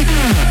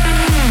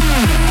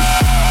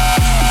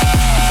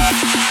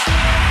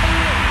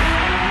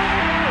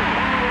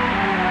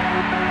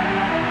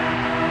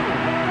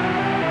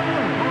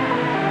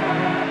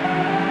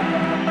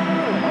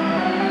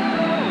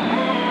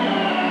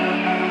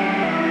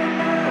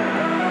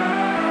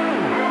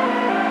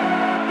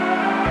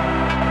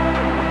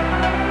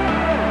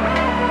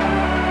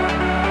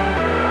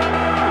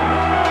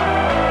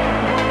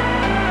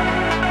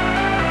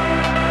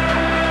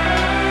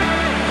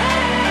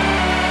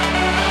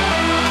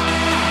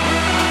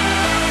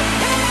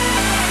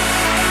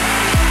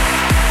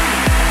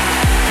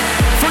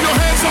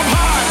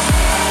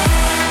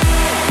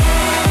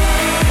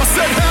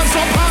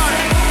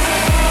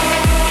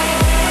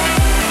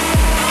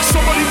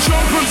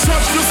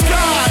 Touch the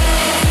sky.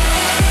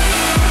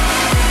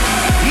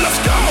 Let's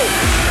go.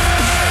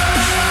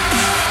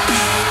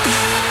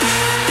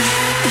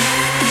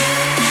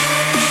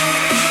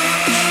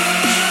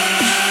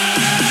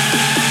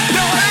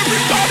 Now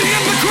everybody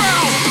in the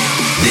crowd.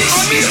 This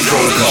is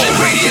Protocol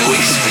Radio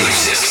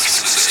exclusive.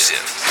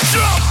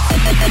 Jump.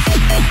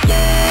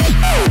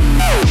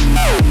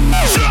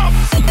 Jump.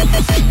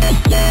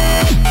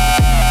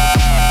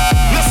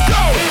 Let's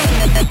go.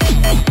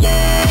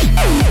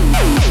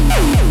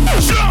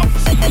 Jump!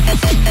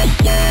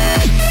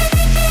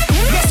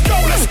 Let's go,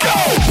 let's go!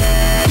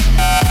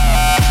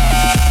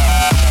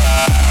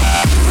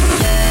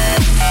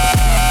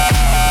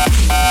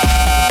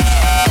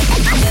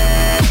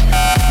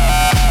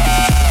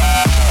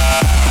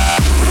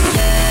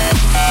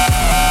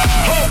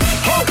 Ho,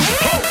 ho,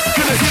 ho,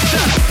 gonna hit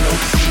that!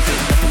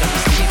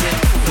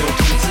 No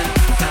reason,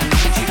 I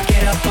need you to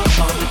get up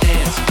on the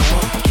dance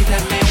floor. Give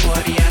that man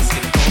what he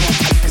asking for.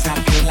 'Cause I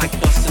feel like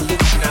busting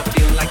loose and I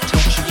feel like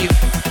touching you.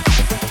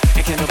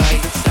 Can't nobody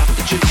stop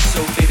the juice, so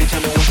baby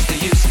tell me what's the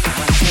use.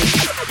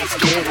 It's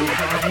getting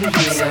hot in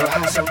here, so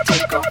hot, so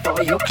take off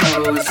all your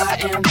clothes. I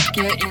am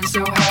getting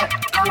so hot,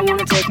 I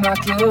wanna take my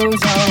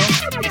clothes off.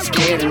 It's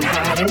getting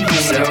hot in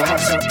here, so hot,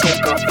 so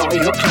take off all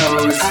your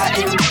clothes. I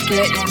am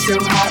getting so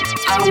hot,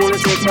 I wanna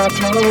take my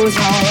clothes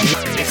off.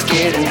 It's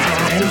getting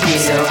hot in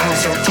here, so hot,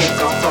 so take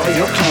off all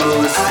your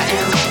clothes. I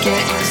am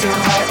getting so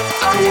hot,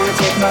 I wanna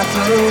take my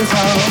clothes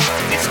off.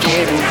 It's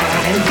getting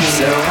hot in here,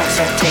 so hot,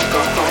 so take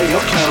off all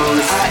your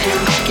clothes. I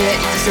am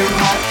getting so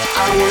hot,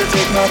 I wanna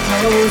take my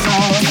clothes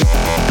off.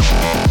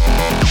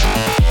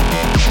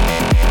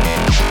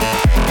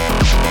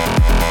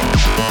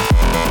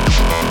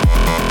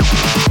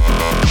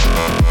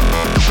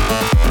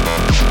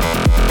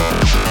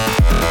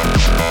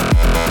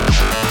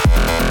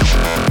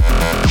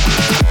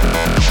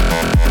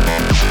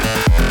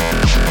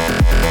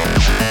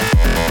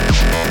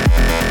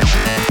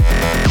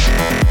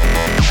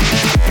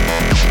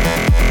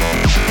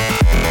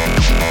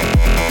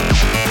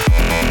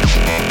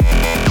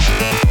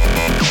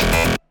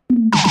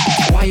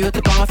 Why you at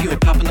the bar if you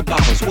ain't popping the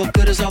bottles? What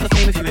good is all the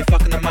fame if you ain't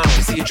fucking the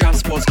models? See you drive a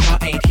sports car,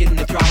 ain't hitting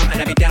the throttle,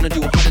 and I be down to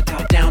do 100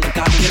 top down and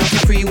gobble. Get off the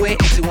freeway,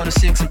 exit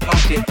 106 and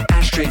parked it.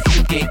 Ashtray,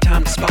 flip ain't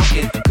time to spark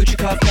it. Gucci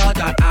cuff car,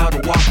 got out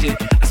and walked it.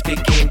 I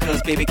speak game cause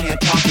baby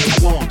can't talk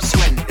it. Warm,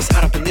 sweating, it's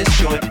hot up in this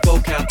joint.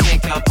 Vogue out,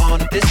 tank top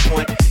on at this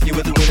point. You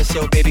were the winner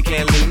so baby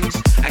can't lose.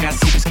 I got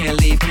secrets, can't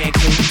leave, can't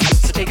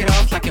lose. So take it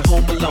off like you're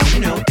home alone.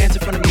 You know, dance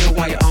in front of me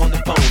while you're on the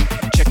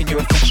phone. Checking your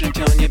reflection and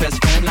telling your best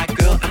friend like,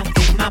 girl, I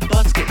think my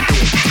butt's getting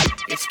big.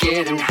 It's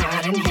getting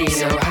hot in here,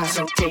 so hot,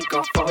 so take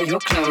off all your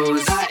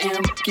clothes. I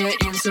am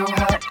getting so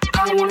hot,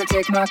 I wanna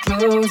take my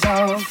clothes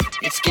off.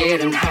 It's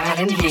getting hot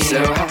in here,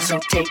 so hot, so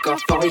take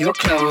off all your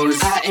clothes.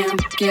 I am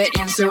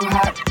getting so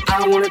hot,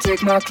 I wanna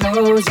take my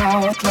clothes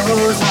off.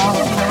 Clothes off,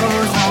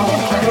 clothes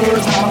off,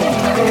 clothes off,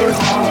 clothes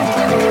off,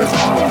 clothes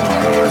off,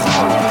 clothes off, clothes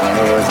off,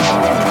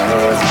 clothes off,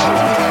 clothes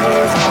off,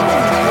 clothes off,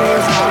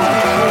 clothes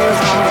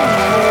off,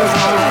 clothes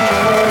off,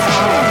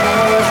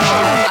 clothes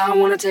off. I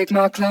wanna take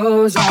my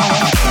clothes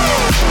off.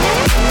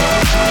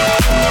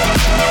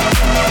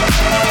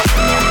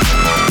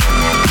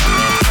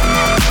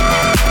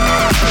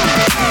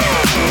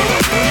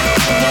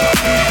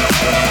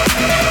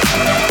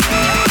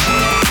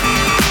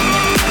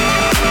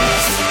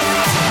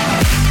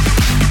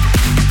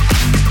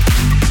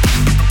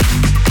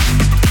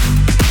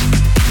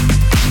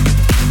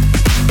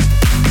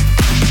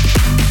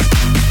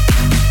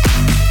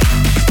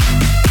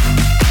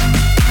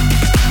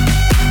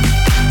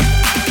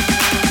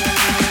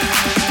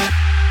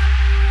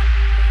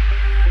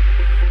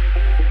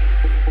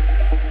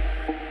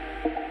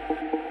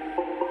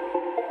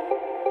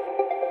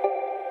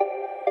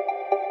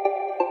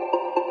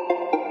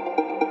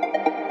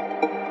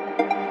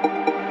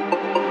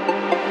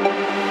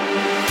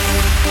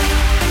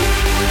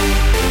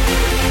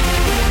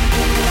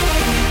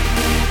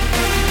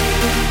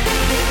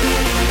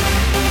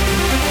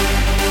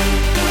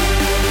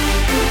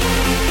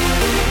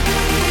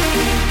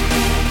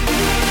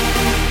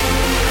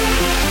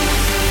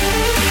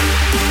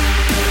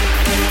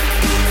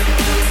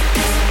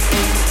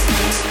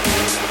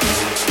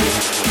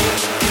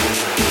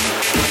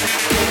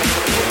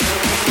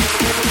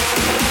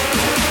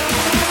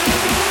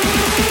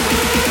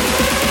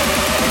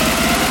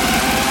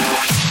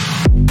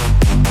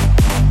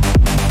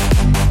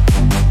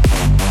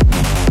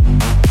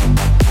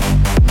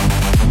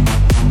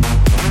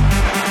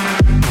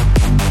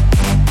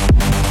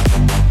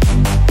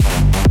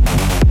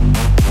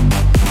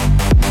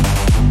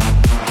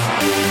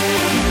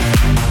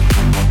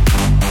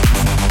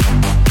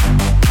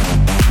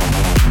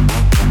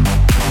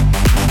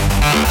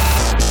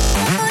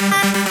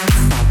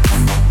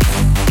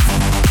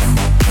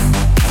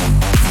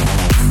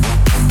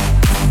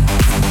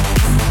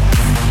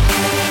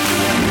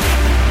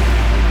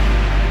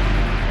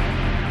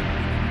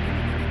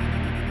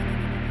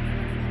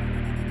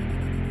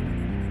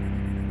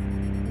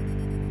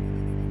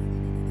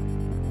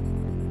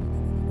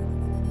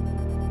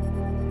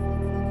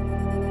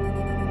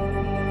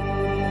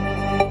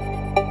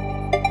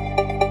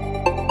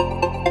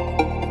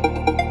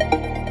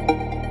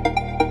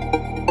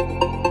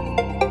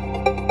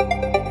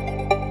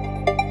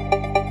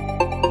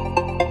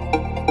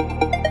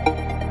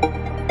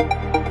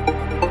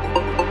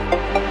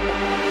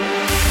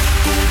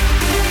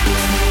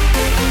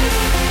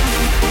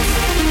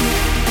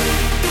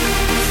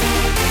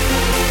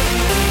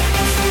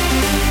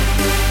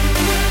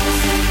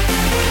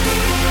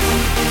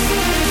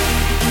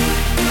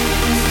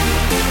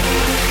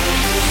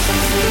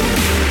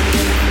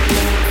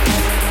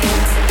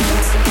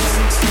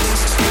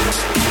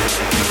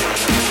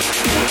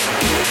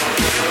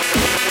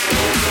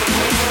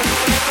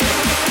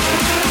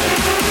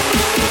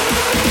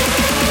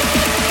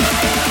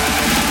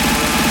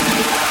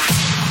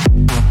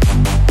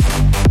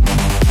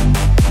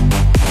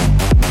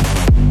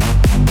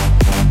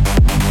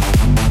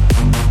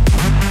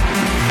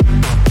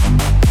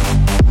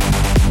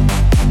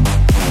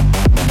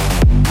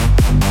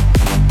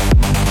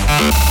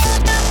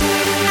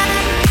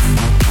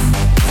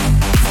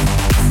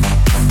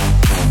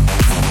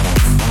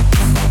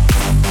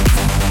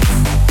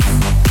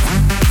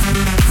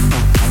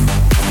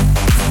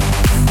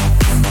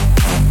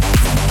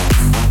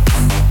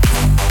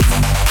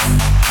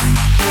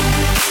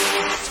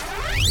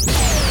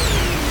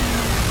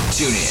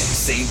 Tune in,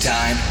 same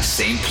time,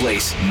 same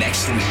place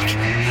next week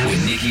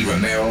when Nicky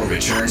Romero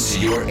returns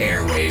to your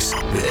airwaves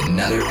with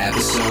another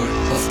episode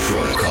of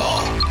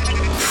Protocol.